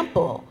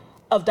example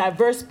of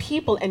diverse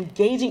people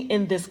engaging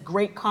in this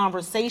great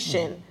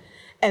conversation,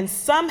 and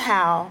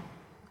somehow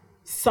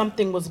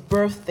something was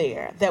birthed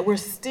there that we're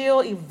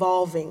still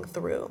evolving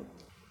through.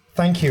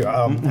 Thank you,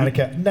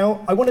 Annika.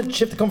 Now, I want to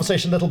shift the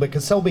conversation a little bit,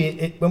 because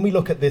Selby, when we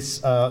look at this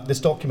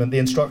document, the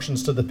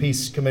instructions to the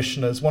peace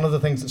commissioners, one of the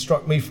things that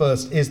struck me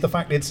first is the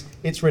fact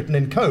it's written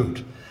in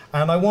code.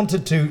 And I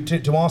wanted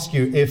to ask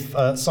you if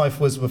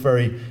ciphers were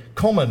very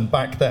common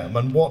back then,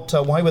 and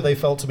why were they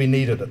felt to be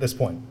needed at this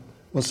point?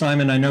 Well,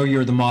 Simon, I know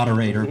you're the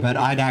moderator, but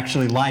I'd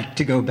actually like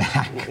to go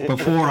back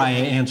before I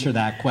answer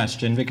that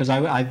question, because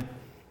I've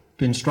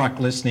been struck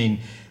listening.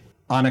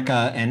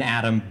 Annika and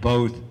Adam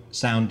both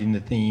sounding the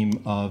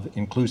theme of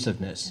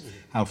inclusiveness,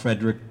 how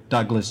Frederick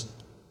Douglass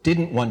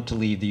didn't want to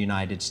leave the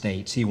United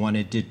States. He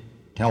wanted to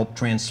help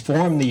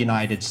transform the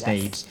United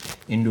States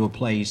into a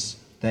place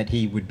that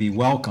he would be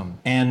welcome.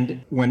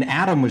 And when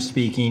Adam was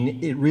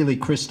speaking, it really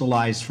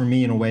crystallized for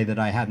me in a way that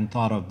I hadn't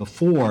thought of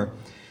before.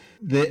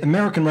 The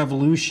American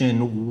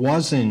Revolution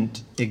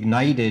wasn't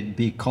ignited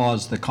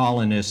because the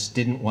colonists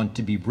didn't want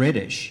to be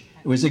British.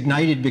 It was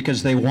ignited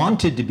because they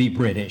wanted to be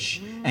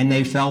British, and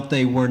they felt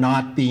they were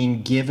not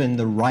being given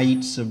the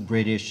rights of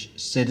British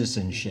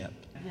citizenship.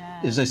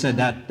 As I said,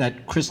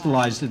 that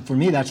crystallized it for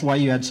me. That's why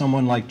you had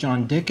someone like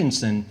John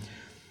Dickinson,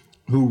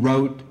 who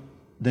wrote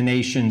the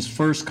nation's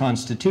first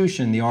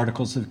constitution, the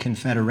Articles of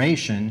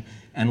Confederation,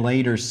 and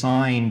later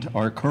signed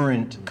our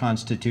current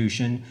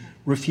constitution,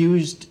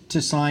 refused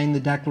to sign the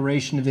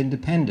Declaration of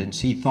Independence.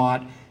 He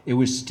thought it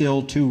was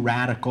still too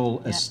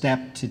radical a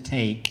step to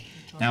take.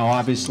 Now,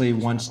 obviously,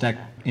 once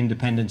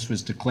independence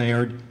was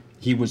declared,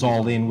 he was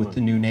all in with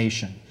the new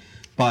nation.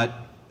 But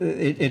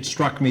it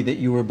struck me that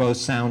you were both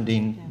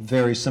sounding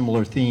very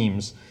similar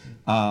themes,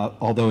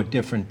 although at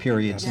different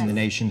periods in the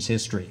nation's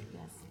history.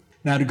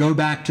 Now, to go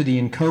back to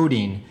the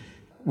encoding,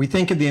 we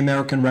think of the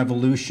American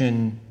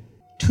Revolution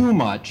too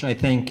much, I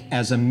think,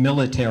 as a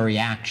military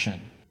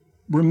action.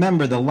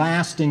 Remember, the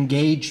last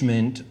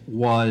engagement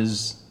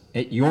was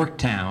at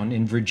Yorktown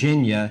in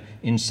Virginia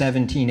in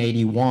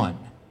 1781.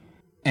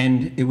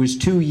 And it was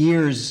 2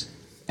 years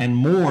and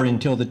more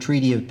until the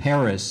Treaty of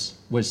Paris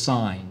was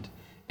signed.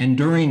 And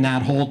during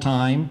that whole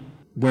time,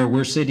 where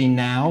we're sitting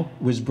now,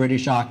 was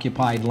British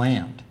occupied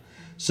land.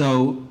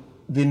 So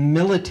the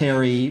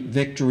military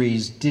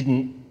victories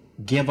didn't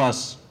give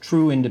us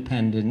true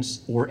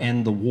independence or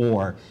end the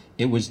war.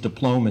 It was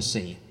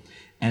diplomacy.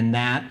 And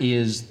that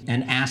is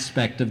an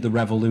aspect of the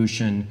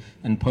revolution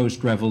and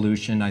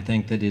post-revolution, I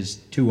think, that is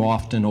too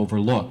often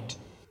overlooked.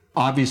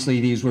 Obviously,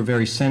 these were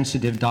very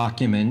sensitive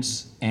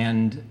documents,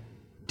 and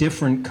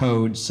different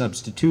codes,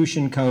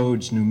 substitution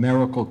codes,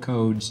 numerical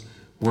codes,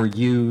 were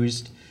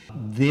used.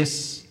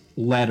 This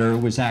letter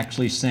was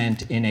actually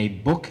sent in a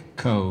book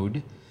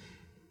code.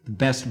 The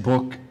best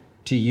book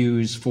to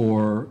use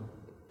for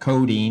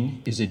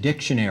coding is a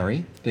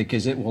dictionary,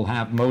 because it will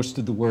have most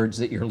of the words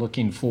that you're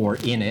looking for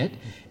in it,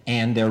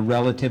 and they're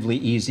relatively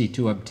easy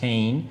to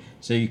obtain,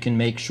 so you can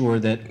make sure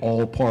that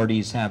all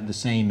parties have the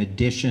same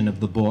edition of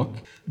the book.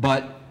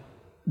 But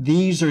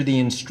these are the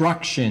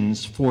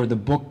instructions for the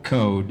book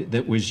code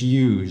that was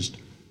used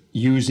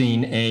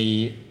using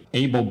a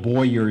Abel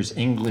Boyer's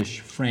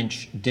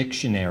English-French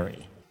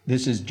dictionary.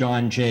 This is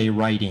John Jay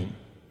writing.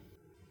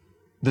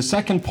 The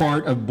second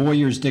part of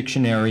Boyer's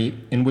dictionary,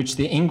 in which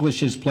the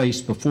English is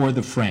placed before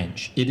the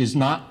French. It is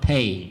not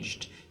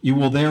paged. You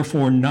will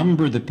therefore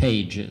number the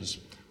pages,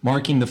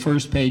 marking the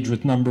first page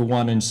with number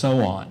 1 and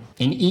so on.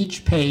 In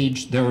each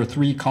page there are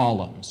 3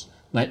 columns.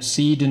 Let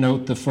C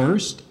denote the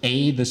first,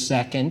 A the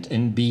second,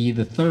 and B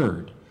the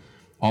third.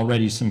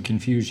 Already some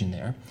confusion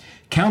there.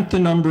 Count the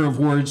number of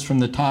words from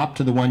the top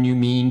to the one you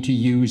mean to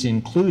use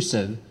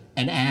inclusive,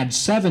 and add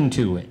 7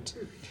 to it.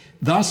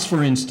 Thus,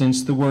 for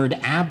instance, the word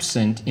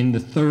absent in the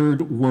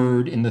third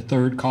word in the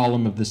third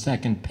column of the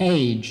second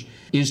page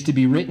is to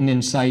be written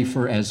in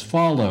cipher as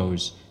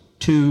follows: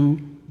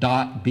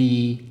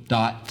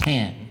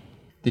 2.B.10.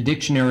 The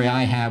dictionary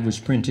I have was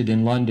printed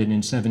in London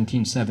in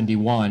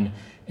 1771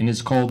 and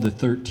is called the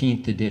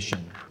 13th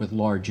edition, with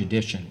large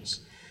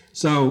additions.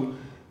 So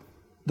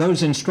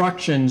those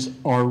instructions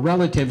are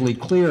relatively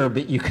clear,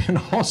 but you can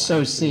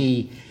also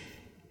see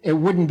it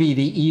wouldn't be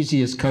the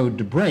easiest code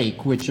to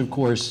break, which of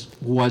course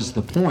was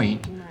the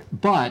point.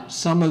 But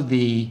some of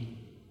the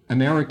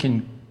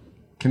American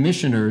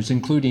commissioners,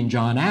 including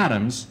John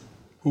Adams,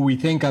 who we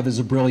think of as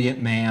a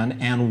brilliant man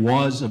and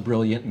was a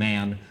brilliant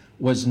man,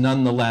 was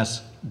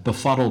nonetheless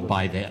befuddled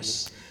by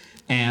this.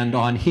 And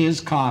on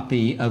his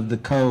copy of the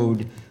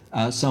code,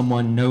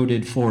 someone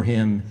noted for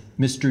him,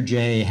 Mr.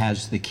 J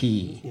has the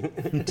key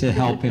to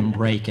help him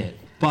break it.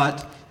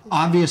 But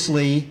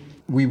obviously,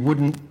 we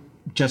wouldn't,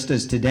 just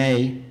as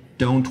today,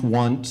 don't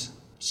want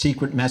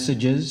secret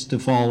messages to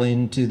fall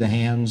into the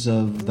hands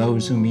of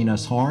those who mean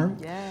us harm.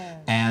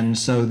 And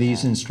so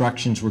these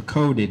instructions were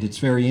coded. It's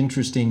very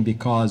interesting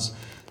because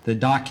the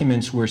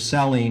documents we're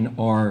selling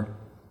are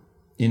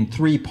in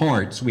 3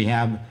 parts. We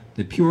have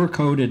the pure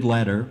coded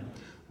letter,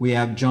 we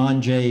have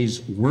John Jay's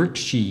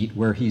worksheet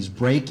where he's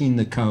breaking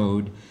the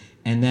code,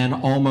 and then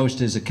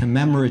almost as a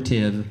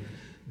commemorative,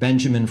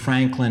 Benjamin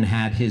Franklin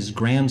had his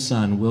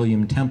grandson,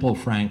 William Temple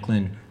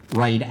Franklin,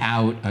 write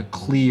out a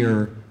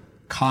clear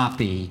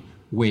copy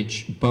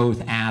which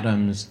both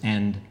Adams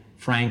and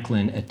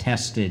Franklin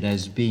attested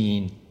as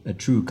being a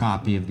true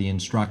copy of the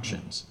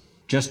instructions.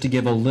 Just to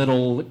give a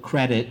little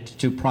credit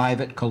to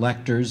private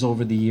collectors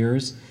over the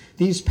years,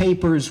 these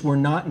papers were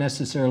not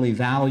necessarily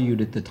valued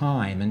at the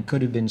time and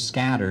could have been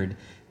scattered.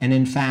 And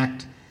in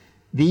fact,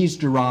 these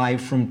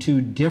derive from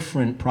 2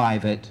 different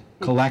private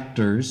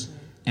collectors,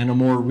 and a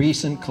more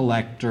recent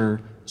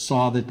collector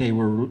saw that they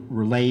were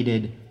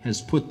related,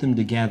 has put them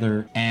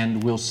together,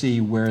 and we'll see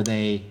where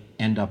they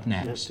end up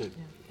next.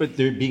 But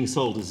they're being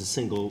sold as a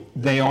single.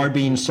 They are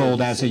being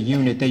sold as a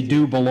unit. They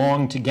do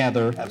belong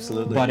together.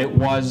 Absolutely. But it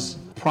was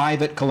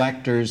private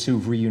collectors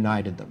who've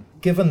reunited them.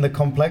 Given the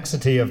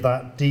complexity of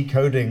that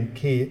decoding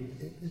key,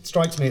 it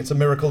strikes me it's a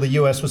miracle the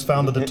US was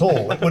founded at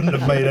all. It wouldn't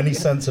have made any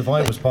sense if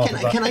I was part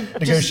of that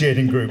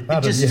negotiating group.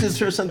 Adam, just to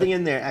throw something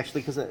in there,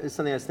 actually, because it's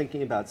something I was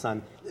thinking about,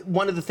 Simon.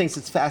 One of the things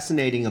that's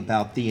fascinating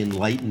about the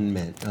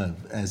Enlightenment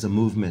as a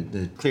movement,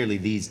 that clearly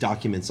these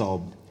documents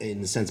all, in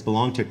a sense,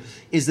 belong to,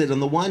 is that on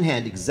the one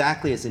hand,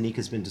 exactly as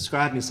Anika's been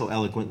describing so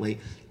eloquently,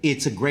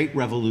 it's a great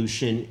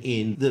revolution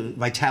in the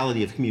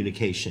vitality of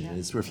communication. Yeah.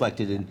 It's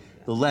reflected in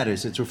the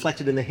letters, it's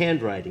reflected in the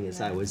handwriting,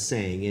 as I was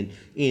saying,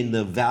 in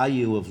the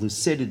value of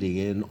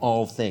lucidity in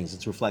all things.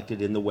 It's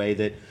reflected in the way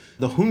that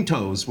the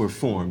juntos were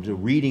formed, the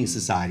reading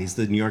societies,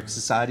 the New York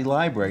Society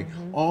Library.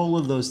 All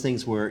of those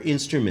things were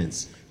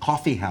instruments,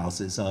 coffee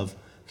houses of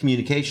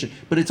communication.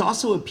 But it's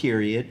also a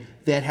period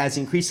that has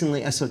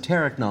increasingly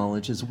esoteric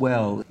knowledge as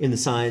well in the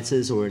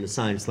sciences, or in a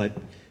science like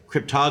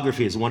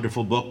cryptography. Is a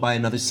wonderful book by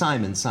another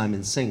Simon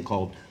Singh,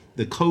 called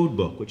The Code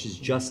Book, which is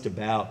just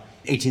about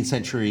 18th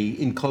century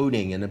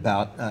encoding and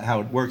about how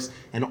it works.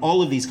 And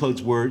all of these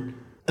codes were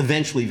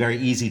eventually very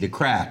easy to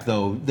crack,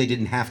 though they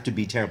didn't have to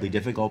be terribly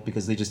difficult,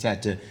 because they just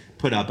had to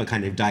put up a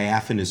kind of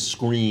diaphanous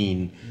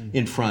screen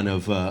in front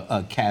of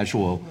a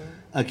casual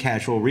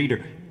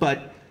reader.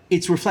 But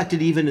it's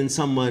reflected even in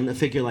a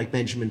figure like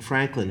Benjamin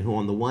Franklin, who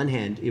on the one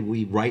hand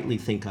we rightly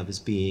think of as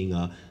being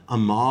a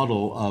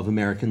model of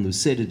American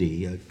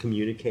lucidity,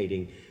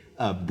 communicating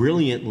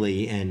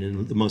brilliantly and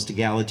in the most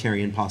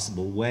egalitarian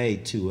possible way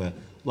to a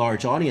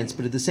large audience.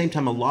 But at the same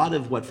time, a lot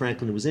of what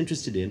Franklin was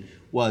interested in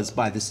was,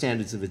 by the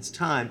standards of its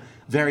time,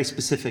 very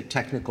specific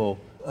technical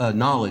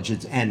knowledge,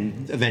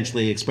 and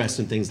eventually expressed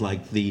in things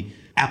like the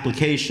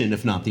application,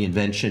 if not the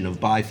invention,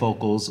 of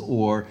bifocals,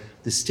 or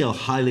the still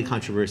highly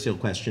controversial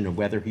question of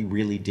whether he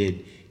really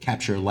did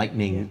capture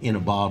lightning in a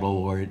bottle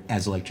or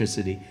as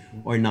electricity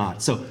or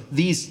not. So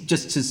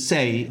just to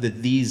say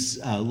that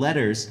these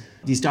letters,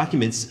 these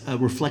documents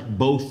reflect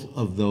both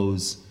of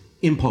those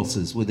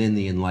impulses within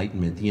the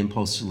Enlightenment, the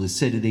impulse to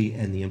lucidity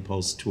and the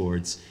impulse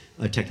towards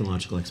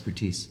technological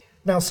expertise.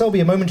 Now, Selby,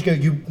 a moment ago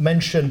you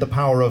mentioned the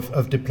power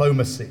of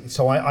diplomacy.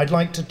 So I'd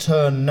like to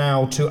turn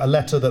now to a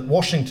letter that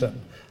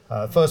Washington,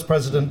 first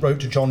president, wrote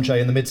to John Jay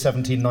in the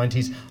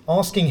mid-1790s,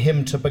 asking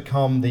him to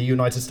become the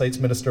United States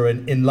minister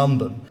in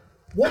London.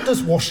 What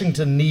does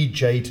Washington need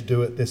Jay to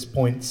do at this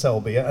point,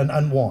 Selby,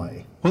 and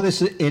why? Well,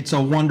 it's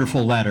a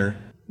wonderful letter.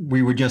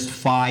 We were just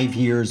 5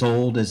 years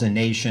old as a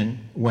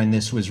nation when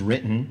this was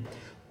written.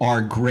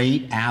 Our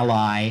great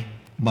ally,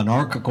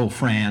 monarchical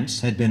France,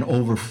 had been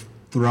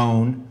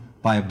overthrown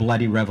by a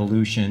bloody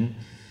revolution.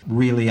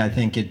 Really, I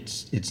think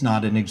it's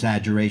not an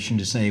exaggeration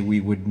to say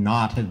we would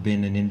not have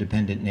been an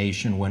independent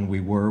nation when we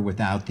were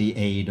without the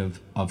aid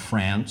of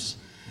France.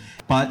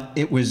 But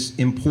it was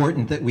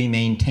important that we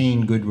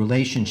maintain good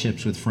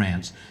relationships with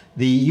France.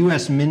 The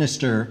U.S.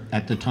 minister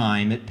at the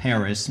time at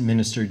Paris,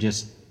 minister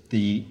just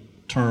the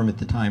term at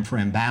the time for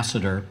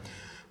ambassador,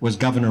 was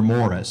Gouverneur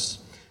Morris.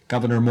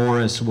 Gouverneur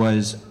Morris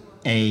was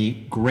a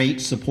great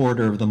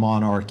supporter of the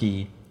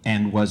monarchy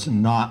and was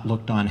not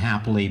looked on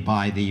happily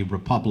by the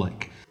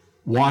Republic.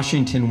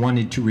 Washington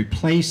wanted to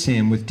replace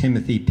him with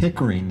Timothy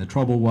Pickering. The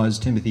trouble was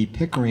Timothy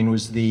Pickering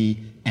was the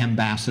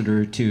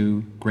ambassador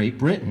to Great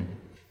Britain.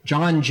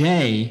 John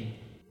Jay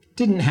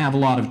didn't have a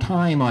lot of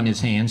time on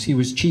his hands. He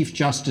was Chief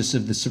Justice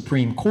of the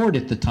Supreme Court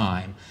at the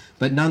time,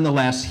 but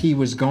nonetheless he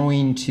was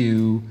going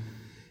to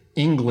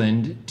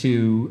England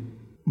to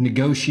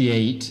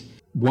negotiate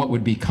what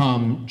would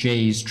become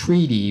Jay's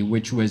Treaty,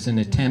 which was an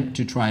attempt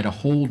to try to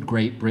hold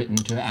Great Britain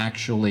to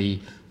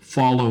actually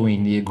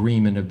following the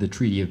agreement of the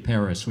Treaty of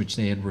Paris, which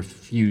they had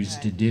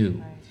refused to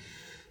do.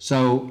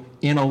 So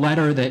in a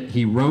letter that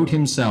he wrote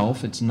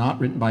himself, it's not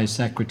written by a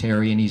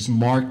secretary, and he's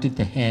marked at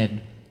the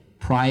head,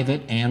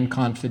 private and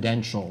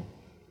confidential,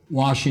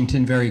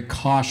 Washington very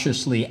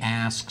cautiously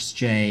asks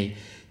Jay,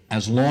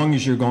 as long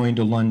as you're going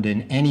to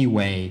London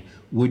anyway,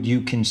 would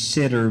you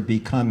consider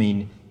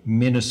becoming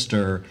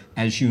minister?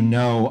 As you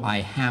know,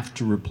 I have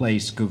to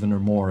replace Gouverneur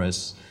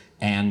Morris,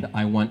 and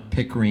I want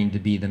Pickering to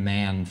be the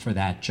man for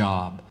that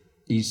job.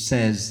 He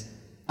says,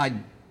 I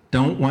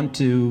don't want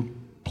to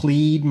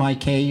plead my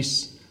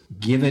case,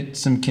 give it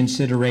some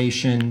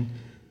consideration,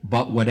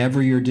 but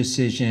whatever your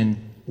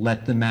decision,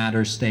 let the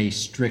matter stay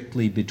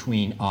strictly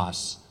between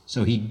us.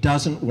 So he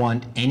doesn't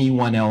want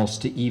anyone else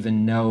to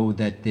even know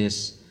that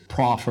this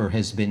proffer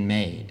has been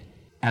made.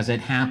 As it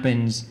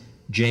happens,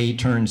 Jay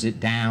turns it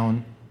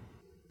down.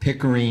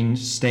 Pickering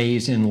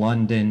stays in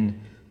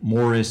London.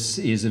 Morris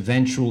is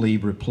eventually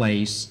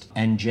replaced,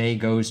 and Jay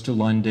goes to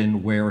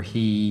London, where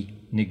he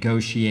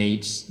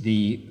negotiates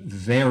the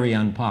very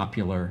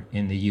unpopular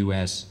in the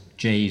U.S.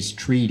 Jay's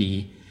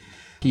Treaty.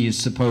 He is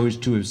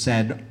supposed to have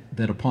said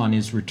that upon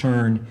his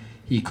return,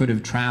 he could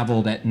have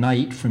traveled at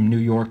night from New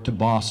York to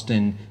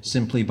Boston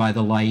simply by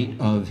the light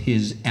of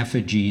his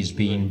effigies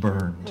being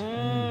burned.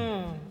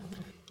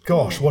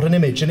 Gosh, what an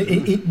image. And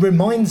it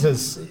reminds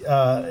us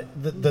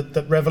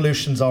that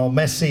revolutions are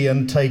messy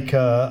and take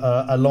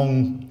a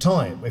long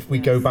time. If we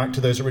go back to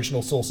those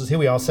original sources, here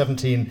we are,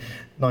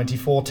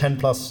 1794, 10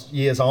 plus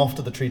years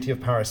after the Treaty of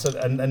Paris,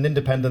 and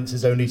independence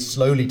is only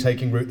slowly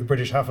taking root. The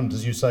British haven't,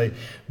 as you say,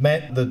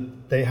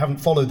 they haven't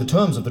followed the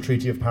terms of the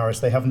Treaty of Paris.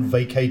 They haven't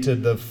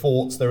vacated the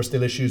forts. There are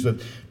still issues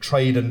with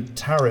trade and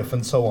tariff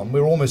and so on.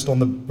 We're almost on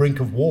the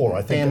brink of war,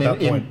 I think, and at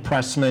that point.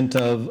 Impressment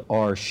of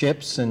our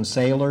ships and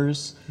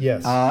sailors.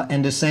 Yes.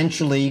 And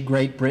essentially,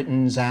 Great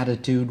Britain's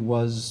attitude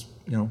was,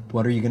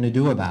 what are you going to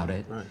do about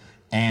it? Right.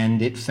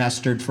 And it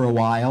festered for a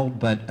while,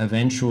 but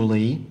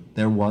eventually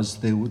there was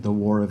the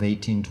War of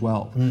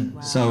 1812.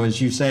 Wow. So as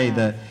you say,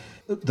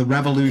 the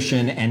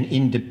revolution and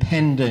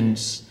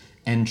independence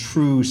and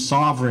true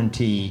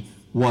sovereignty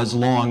was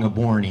long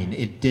a-borning.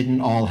 It didn't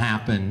all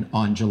happen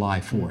on July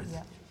 4th.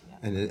 Yeah.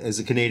 And as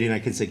a Canadian, I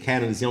can say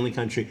Canada is the only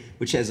country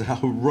which has a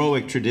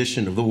heroic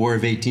tradition of the War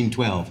of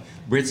 1812.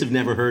 Brits have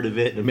never heard of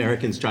it.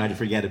 Americans try to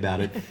forget about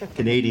it.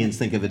 Canadians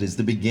think of it as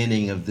the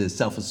beginning of the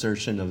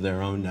self-assertion of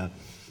their own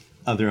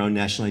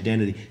national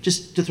identity.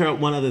 Just to throw out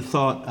one other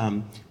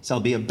thought,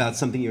 Selby, about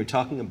something you were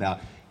talking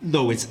about,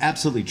 though it's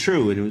absolutely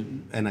true,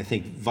 and I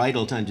think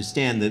vital to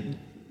understand that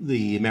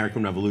the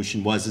American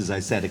Revolution was, as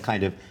I said, a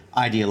kind of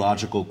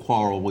ideological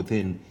quarrel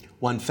within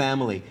one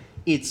family.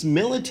 Its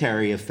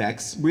military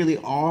effects really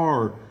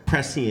are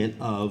prescient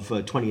of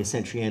 20th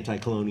century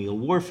anti-colonial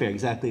warfare,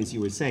 exactly as you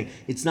were saying.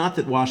 It's not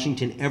that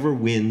Washington ever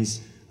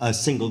wins a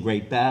single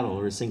great battle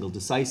or a single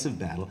decisive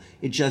battle.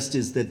 It just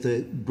is that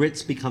the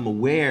Brits become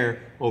aware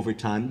over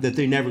time that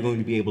they're never going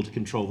to be able to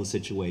control the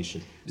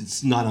situation.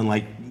 It's not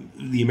unlike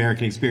the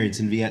American experience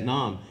in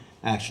Vietnam,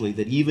 actually,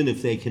 that even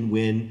if they can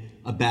win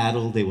a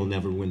battle, they will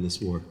never win this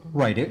war.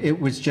 Right.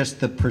 It was just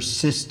the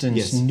persistence,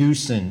 yes,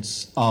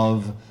 nuisance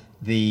of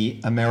the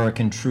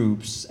American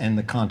troops and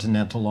the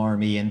Continental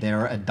Army and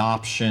their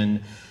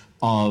adoption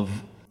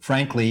of,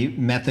 frankly,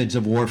 methods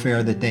of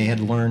warfare that they had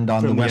learned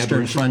on the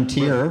Western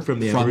frontier. From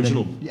the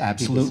Aboriginal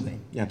absolutely.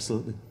 Peoples.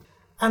 Absolutely.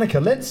 Annika,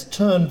 let's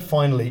turn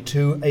finally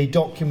to a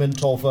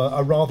document of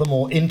a rather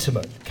more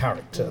intimate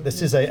character.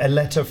 This is a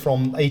letter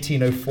from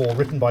 1804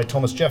 written by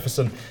Thomas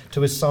Jefferson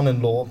to his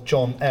son-in-law,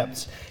 John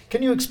Epps.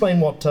 Can you explain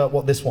what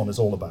this one is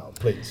all about,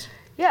 please?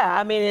 Yeah,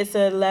 I mean, it's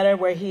a letter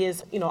where he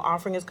is,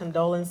 offering his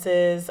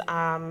condolences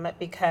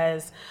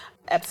because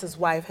Epps's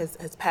wife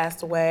has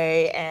passed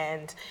away,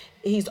 and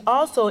he's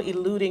also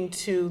alluding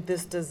to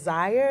this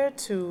desire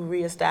to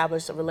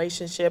reestablish a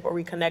relationship or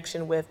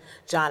reconnection with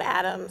John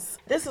Adams.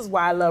 This is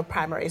why I love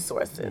primary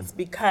sources,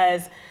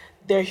 because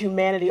their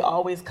humanity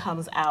always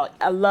comes out.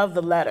 I love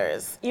the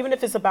letters. Even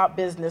if it's about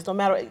business, no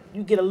matter,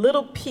 you get a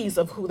little piece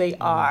of who they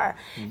are.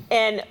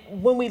 And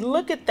when we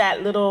look at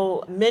that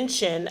little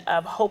mention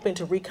of hoping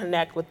to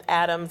reconnect with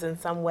Adams in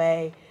some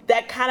way,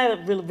 that kind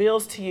of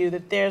reveals to you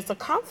that there's a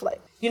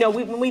conflict.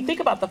 When we think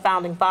about the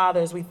Founding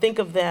Fathers, we think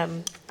of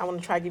them, I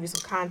want to try to give you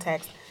some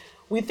context,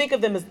 we think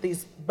of them as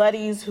these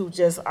buddies who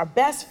just are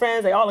best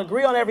friends, they all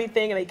agree on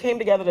everything, and they came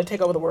together to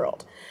take over the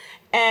world.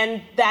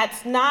 And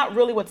that's not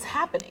really what's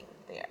happening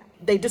there.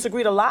 They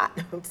disagreed a lot.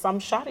 Some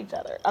shot each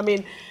other. I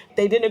mean,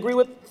 they didn't agree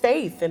with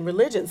faith and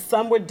religion.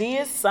 Some were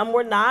deists, some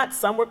were not,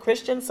 some were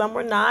Christian, some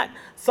were not.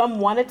 Some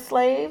wanted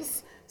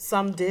slaves,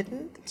 some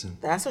didn't.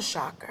 That's a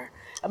shocker.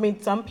 I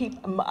mean, some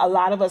people, a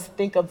lot of us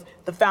think of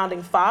the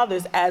Founding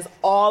Fathers as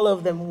all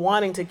of them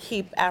wanting to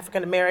keep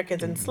African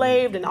Americans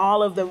enslaved and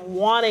all of them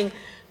wanting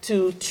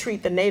to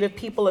treat the Native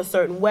people a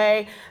certain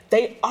way.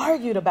 They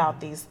argued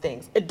about these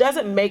things. It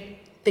doesn't make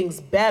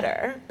things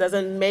better,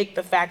 doesn't make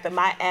the fact that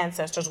my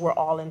ancestors were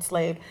all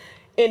enslaved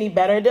any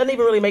better. It doesn't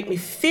even really make me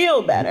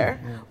feel better,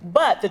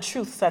 but the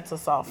truth sets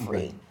us all free.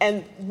 Right.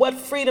 And what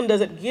freedom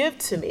does it give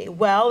to me?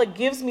 Well, it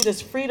gives me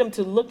this freedom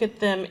to look at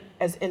them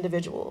as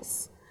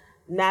individuals,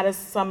 not as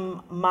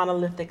some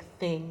monolithic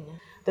thing,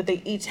 that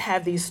they each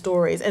have these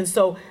stories. And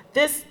so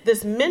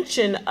this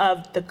mention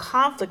of the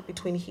conflict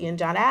between he and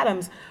John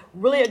Adams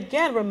really,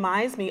 again,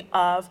 reminds me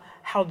of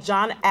how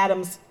John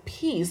Adams'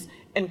 piece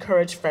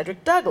encouraged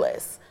Frederick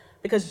Douglass,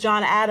 because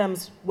John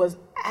Adams was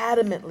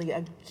adamantly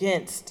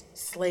against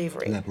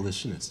slavery. An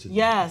abolitionist.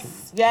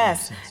 Yes.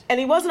 And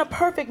he wasn't a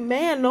perfect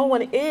man, no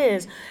one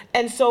is.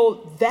 And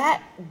so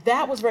that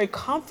was very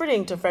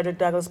comforting to Frederick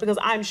Douglass, because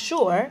I'm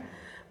sure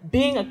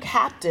being a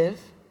captive,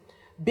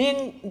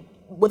 being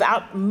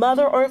without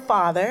mother or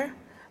father,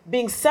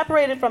 being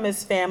separated from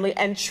his family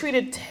and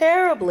treated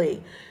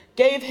terribly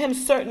gave him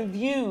certain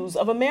views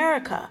of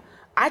America.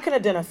 I can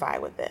identify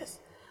with this.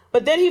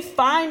 But then he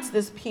finds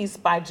this piece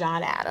by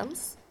John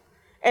Adams,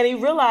 and he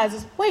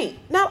realizes, wait,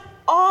 not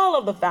all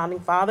of the Founding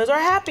Fathers are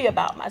happy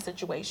about my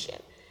situation.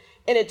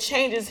 And it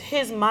changes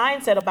his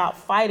mindset about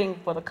fighting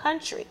for the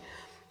country.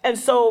 And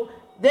so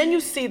then you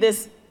see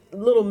this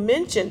little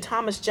mention,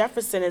 Thomas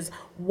Jefferson is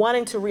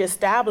wanting to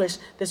reestablish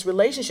this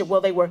relationship.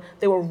 Well, they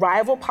were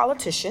rival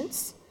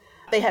politicians.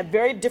 They had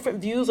very different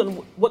views on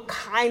what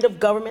kind of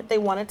government they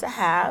wanted to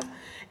have.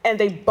 And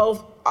they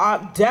both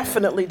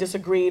definitely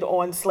disagreed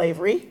on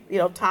slavery.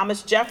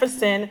 Thomas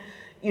Jefferson,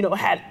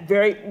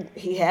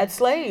 he had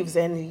slaves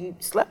and he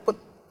slept with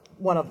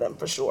one of them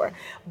for sure.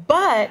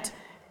 But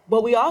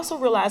we also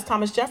realized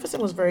Thomas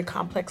Jefferson was very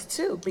complex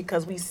too,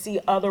 because we see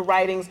other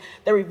writings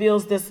that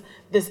reveals this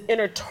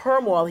inner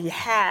turmoil he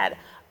had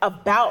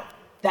about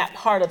that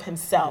part of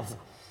himself.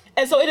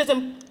 And so it is,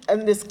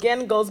 and this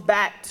again goes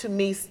back to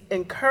me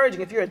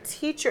encouraging, if you're a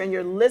teacher and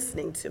you're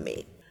listening to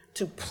me,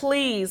 to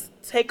please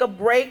take a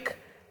break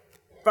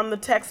from the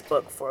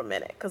textbook for a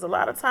minute, because a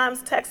lot of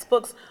times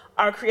textbooks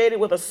are created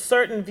with a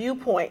certain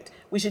viewpoint.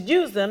 We should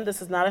use them.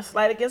 This is not a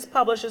slight against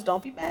publishers.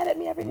 Don't be mad at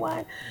me,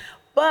 everyone.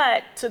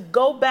 But to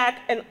go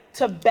back and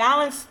to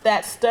balance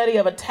that study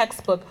of a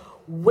textbook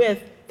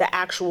with the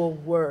actual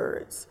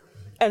words.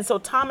 And so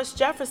Thomas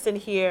Jefferson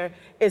here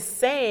is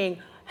saying,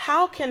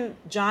 how can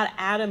John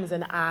Adams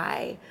and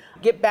I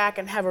get back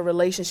and have a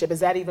relationship?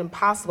 Is that even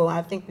possible?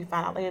 I think we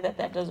found out later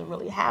that doesn't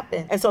really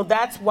happen. And so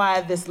that's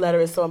why this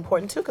letter is so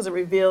important too, because it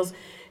reveals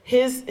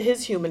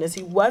his humanness.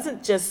 He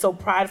wasn't just so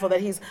prideful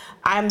that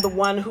I'm the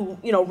one who,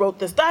 wrote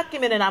this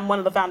document and I'm one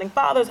of the founding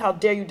fathers. How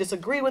dare you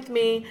disagree with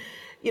me?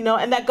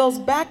 And that goes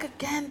back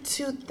again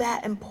to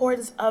that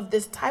importance of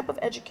this type of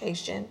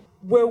education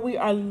where we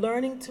are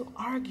learning to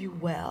argue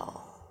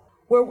well,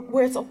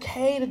 where it's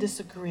okay to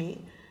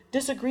disagree.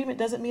 Disagreement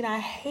doesn't mean I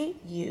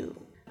hate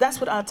you. That's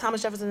what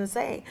Thomas Jefferson is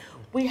saying.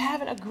 We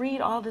haven't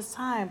agreed all this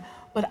time,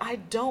 but I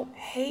don't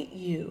hate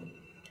you.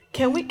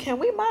 Can we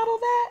model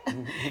that?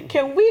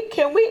 Can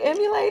we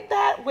emulate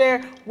that,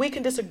 where we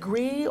can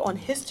disagree on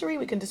history,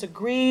 we can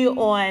disagree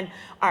on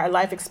our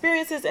life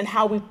experiences and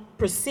how we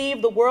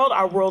perceive the world,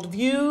 our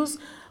worldviews,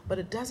 but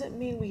it doesn't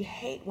mean we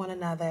hate one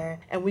another,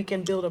 and we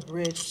can build a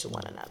bridge to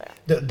one another.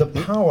 The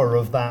power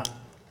of that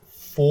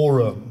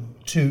forum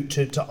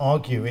to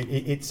argue,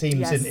 it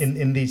seems Yes.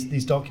 in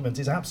these documents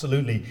is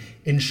absolutely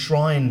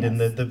enshrined in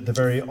the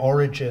very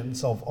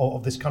origins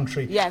of this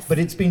country. Yes. But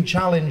it's been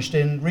challenged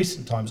in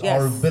recent times. Yes.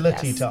 Our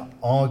ability Yes. to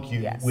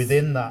argue Yes.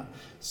 within that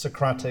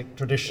Socratic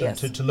tradition, Yes.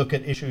 to look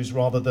at issues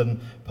rather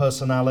than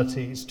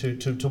personalities,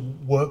 to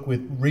work with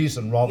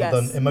reason rather Yes.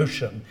 than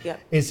emotion, Yep.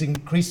 is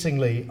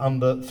increasingly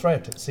under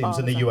threat, it seems, All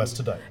in the the time. US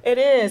today. It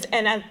is,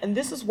 and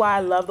this is why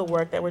I love the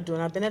work that we're doing.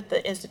 I've been at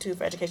the Institute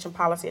for Education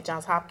Policy at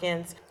Johns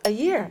Hopkins a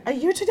year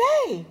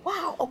today.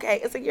 Wow,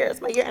 okay, it's a year,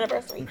 it's my year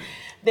anniversary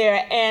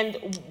there.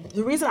 And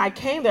the reason I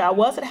came there, I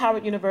was at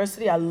Howard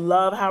University. I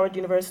love Howard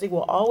University,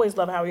 will always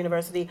love Howard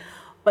University.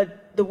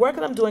 But the work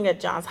that I'm doing at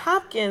Johns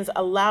Hopkins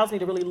allows me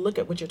to really look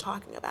at what you're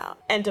talking about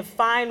and to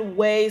find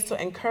ways to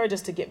encourage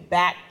us to get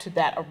back to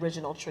that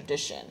original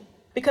tradition.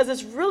 Because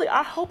it's really,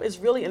 our hope is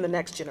really in the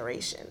next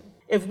generation.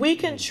 If we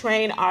can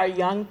train our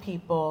young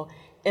people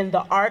in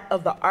the art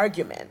of the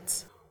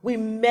argument, we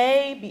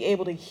may be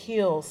able to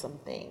heal some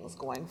things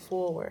going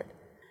forward.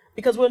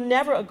 Because we'll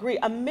never agree.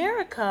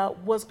 America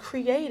was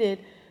created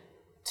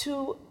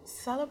to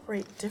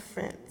celebrate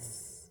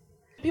difference.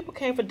 People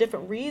came for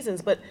different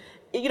reasons, but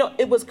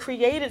it was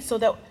created so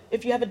that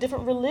if you have a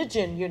different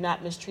religion, you're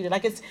not mistreated.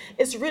 Like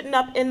it's written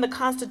up in the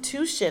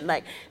Constitution,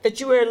 like that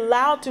you are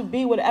allowed to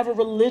be whatever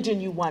religion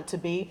you want to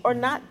be or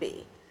not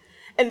be.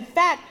 In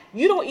fact,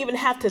 you don't even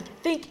have to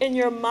think in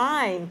your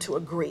mind to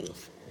agree.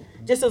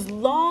 Just as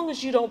long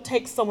as you don't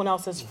take someone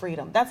else's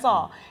freedom, that's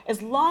all.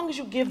 As long as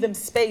you give them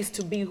space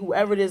to be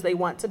whoever it is they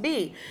want to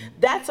be.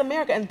 That's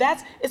America, and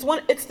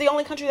it's the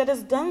only country that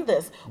has done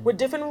this, where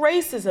different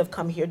races have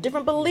come here,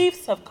 different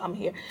beliefs have come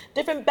here,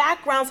 different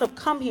backgrounds have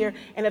come here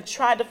and have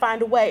tried to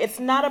find a way. It's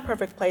not a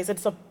perfect place,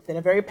 it's been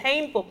a very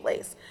painful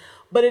place.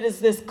 But it is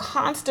this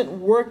constant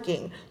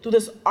working through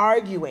this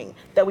arguing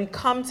that we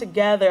come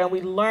together and we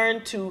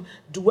learn to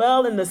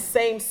dwell in the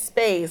same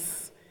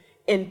space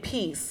in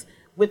peace,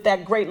 with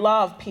that great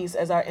law of peace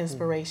as our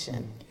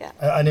inspiration. Yeah.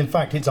 And in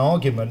fact, it's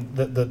argument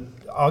that the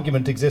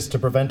argument exists to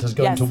prevent us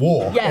going Yes. to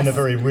war Yes. in a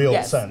very real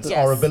Yes. sense.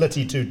 Yes. Our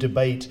ability to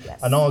debate Yes.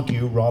 and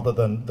argue rather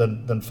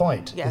than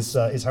fight Yes.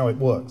 is how it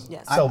works.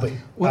 Yes. Selby,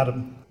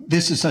 Adam.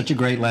 This is such a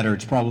great letter.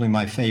 It's probably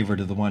my favorite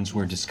of the ones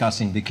we're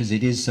discussing because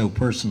it is so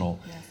personal.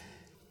 Yes.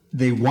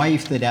 The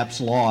wife that Epps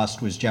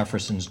lost was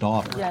Jefferson's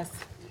daughter. Yes.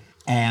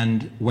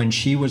 And when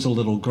she was a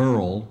little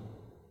girl,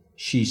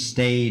 she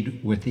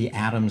stayed with the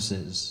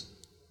Adamses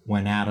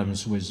when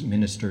Adams was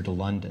minister to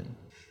London.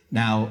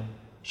 Now,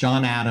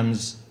 John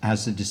Adams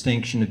has the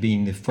distinction of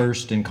being the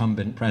first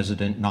incumbent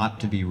president not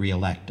to be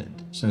reelected.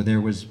 So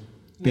there was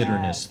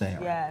bitterness there.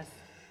 Yes.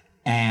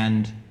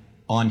 And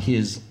on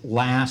his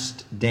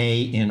last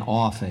day in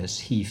office,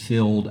 he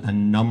filled a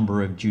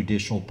number of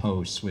judicial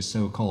posts with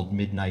so-called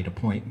midnight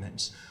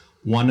appointments.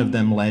 One of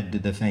them led to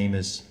the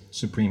famous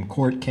Supreme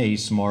Court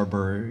case,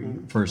 Marbury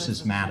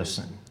versus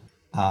Madison,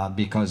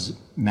 because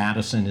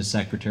Madison, as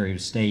Secretary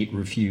of State,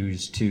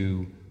 refused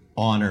to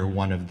honor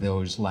one of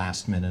those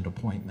last-minute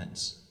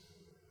appointments.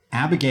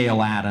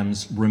 Abigail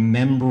Adams,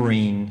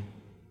 remembering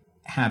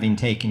having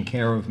taken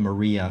care of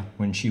Maria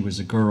when she was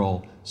a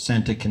girl,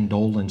 sent a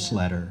condolence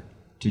letter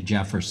to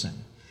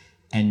Jefferson.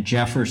 And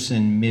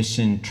Jefferson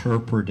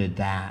misinterpreted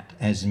that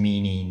as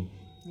meaning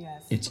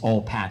Yes. it's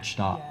all patched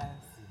up. Yes.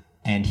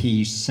 And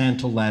he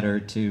sent a letter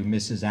to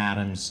Mrs.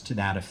 Adams to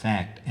that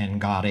effect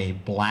and got a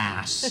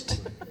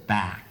blast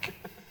back.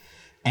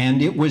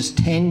 And it was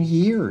 10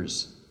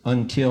 years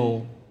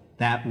until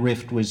that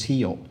rift was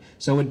healed.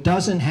 So it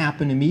doesn't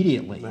happen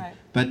immediately, right.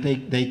 But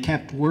they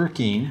kept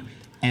working,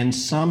 and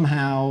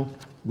somehow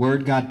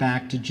word got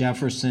back to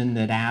Jefferson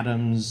that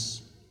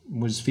Adams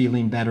was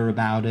feeling better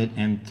about it,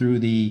 and through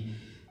the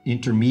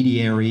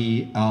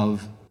intermediary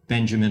of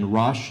Benjamin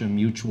Rush, a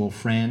mutual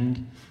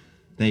friend,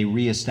 they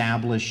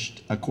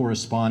reestablished a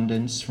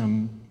correspondence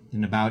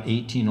in about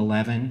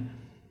 1811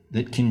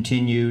 that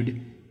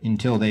continued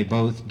until they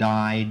both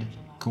died,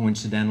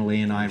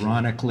 coincidentally and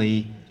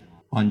ironically,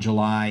 on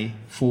July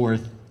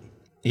 4th,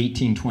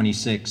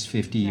 1826,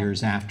 50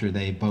 years after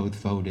they both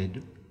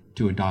voted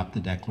to adopt the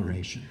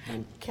Declaration.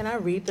 Can I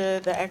read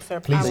the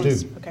excerpt?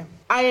 Please do. Okay.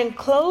 I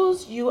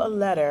enclose you a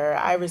letter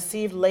I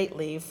received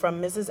lately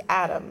from Mrs.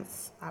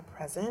 Adams, not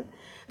present.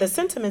 The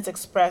sentiments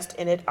expressed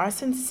in it are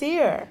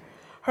sincere.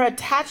 Her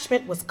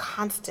attachment was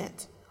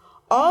constant.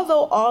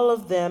 Although all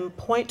of them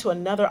point to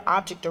another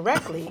object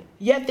directly,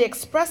 yet the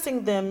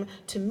expressing them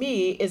to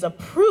me is a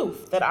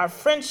proof that our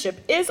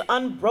friendship is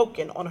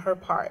unbroken on her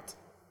part.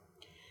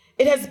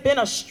 It has been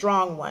a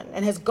strong one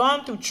and has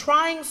gone through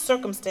trying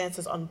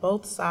circumstances on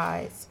both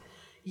sides.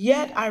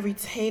 Yet I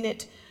retain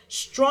it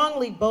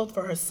strongly both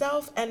for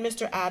herself and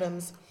Mr.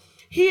 Adams.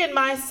 He and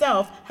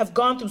myself have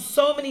gone through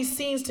so many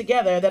scenes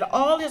together that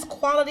all his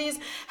qualities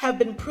have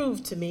been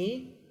proved to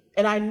me,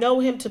 and I know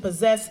him to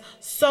possess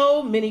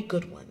so many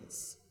good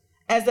ones,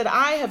 as that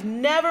I have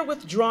never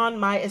withdrawn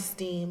my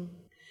esteem.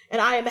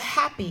 And I am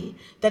happy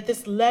that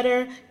this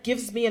letter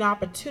gives me an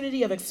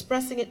opportunity of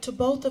expressing it to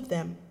both of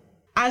them.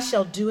 I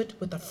shall do it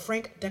with a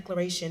frank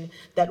declaration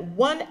that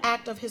one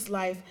act of his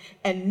life,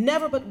 and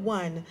never but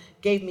one,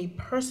 gave me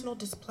personal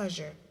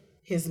displeasure: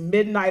 his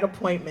midnight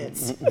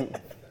appointments.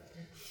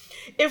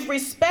 If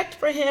respect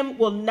for him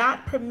will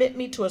not permit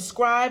me to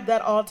ascribe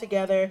that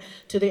altogether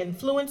to the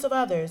influence of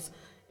others,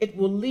 it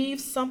will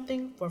leave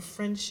something for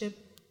friendship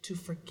to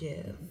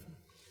forgive.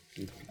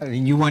 I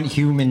mean, you want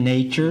human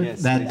nature?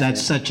 Yes,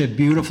 That's such a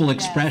beautiful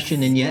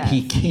expression, and yet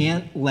he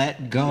can't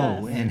let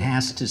go and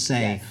has to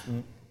say,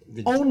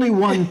 only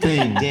one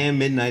thing. Damn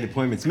Midnight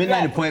Appointments.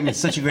 Midnight Appointments,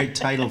 such a great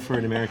title for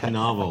an American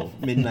novel.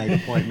 Midnight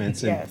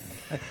Appointments. And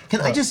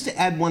can I just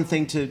add one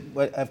thing to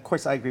what, of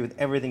course, I agree with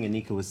everything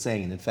Anika was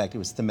saying, and in fact, it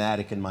was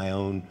thematic in my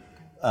own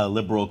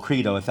liberal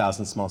credo, A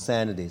Thousand Small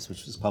Sanities,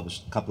 which was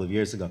published a couple of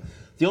years ago.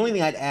 The only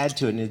thing I'd add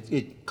to it, and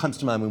it comes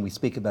to mind when we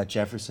speak about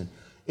Jefferson,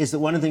 is that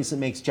one of the things that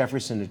makes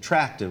Jefferson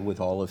attractive, with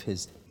all of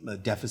his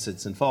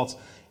deficits and faults,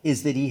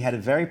 is that he had a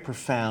very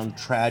profound,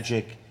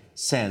 tragic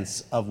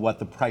sense of what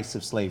the price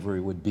of slavery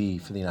would be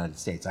for the United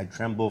States. I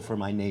tremble for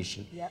my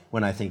nation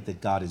when I think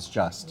that God is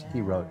just, he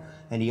wrote.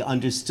 And he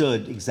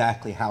understood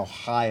exactly how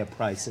high a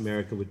price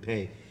America would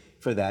pay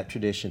for that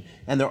tradition.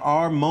 And there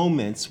are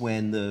moments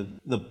when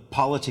the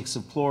politics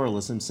of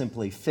pluralism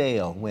simply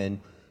fail,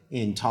 when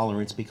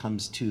intolerance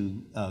becomes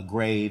too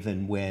grave,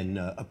 and when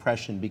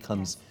oppression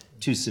becomes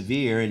too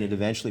severe, and it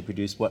eventually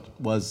produced what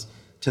was,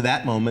 to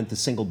that moment, the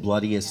single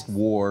bloodiest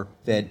war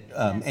that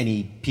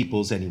any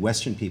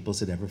Western peoples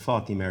had ever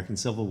fought, the American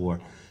Civil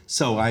War.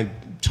 So I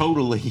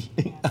totally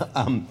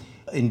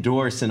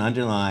endorse and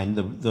underline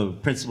the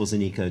principles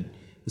Anika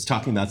was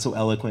talking about so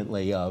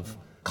eloquently of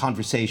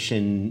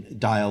conversation,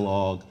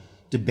 dialogue,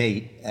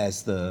 debate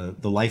as the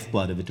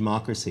lifeblood of a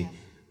democracy.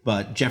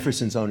 But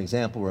Jefferson's own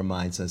example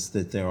reminds us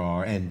that there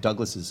are, and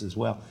Douglas's as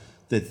well,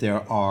 that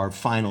there are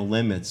final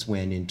limits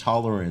when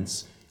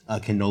intolerance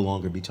can no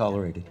longer be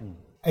tolerated.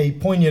 A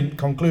poignant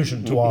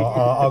conclusion to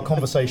our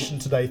conversation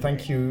today.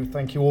 Thank you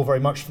all very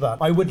much for that.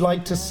 I would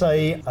like to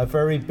say a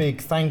very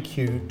big thank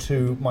you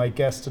to my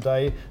guests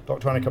today,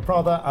 Dr. Anika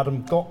Prather,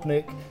 Adam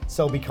Gopnik,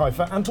 Selby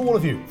Kiefer, and to all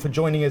of you for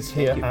joining us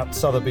here at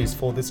Sotheby's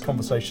for this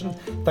conversation.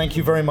 Thank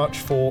you very much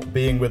for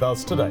being with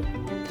us today.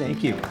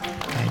 Thank you.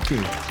 Thank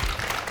you.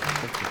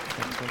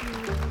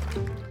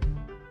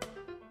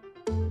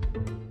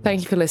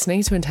 Thank you for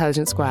listening to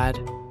Intelligence Squared.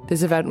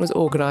 This event was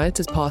organised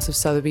as part of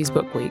Sotheby's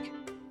Book Week,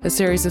 a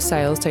series of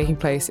sales taking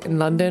place in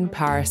London,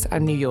 Paris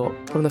and New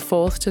York from the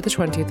 4th to the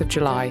 20th of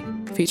July,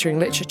 featuring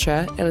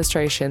literature,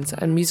 illustrations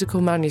and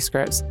musical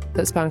manuscripts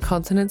that span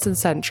continents and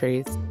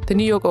centuries. The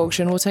New York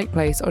auction will take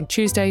place on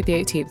Tuesday the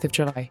 18th of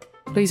July.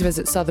 Please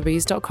visit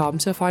sotheby's.com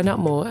to find out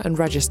more and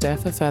register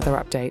for further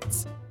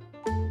updates.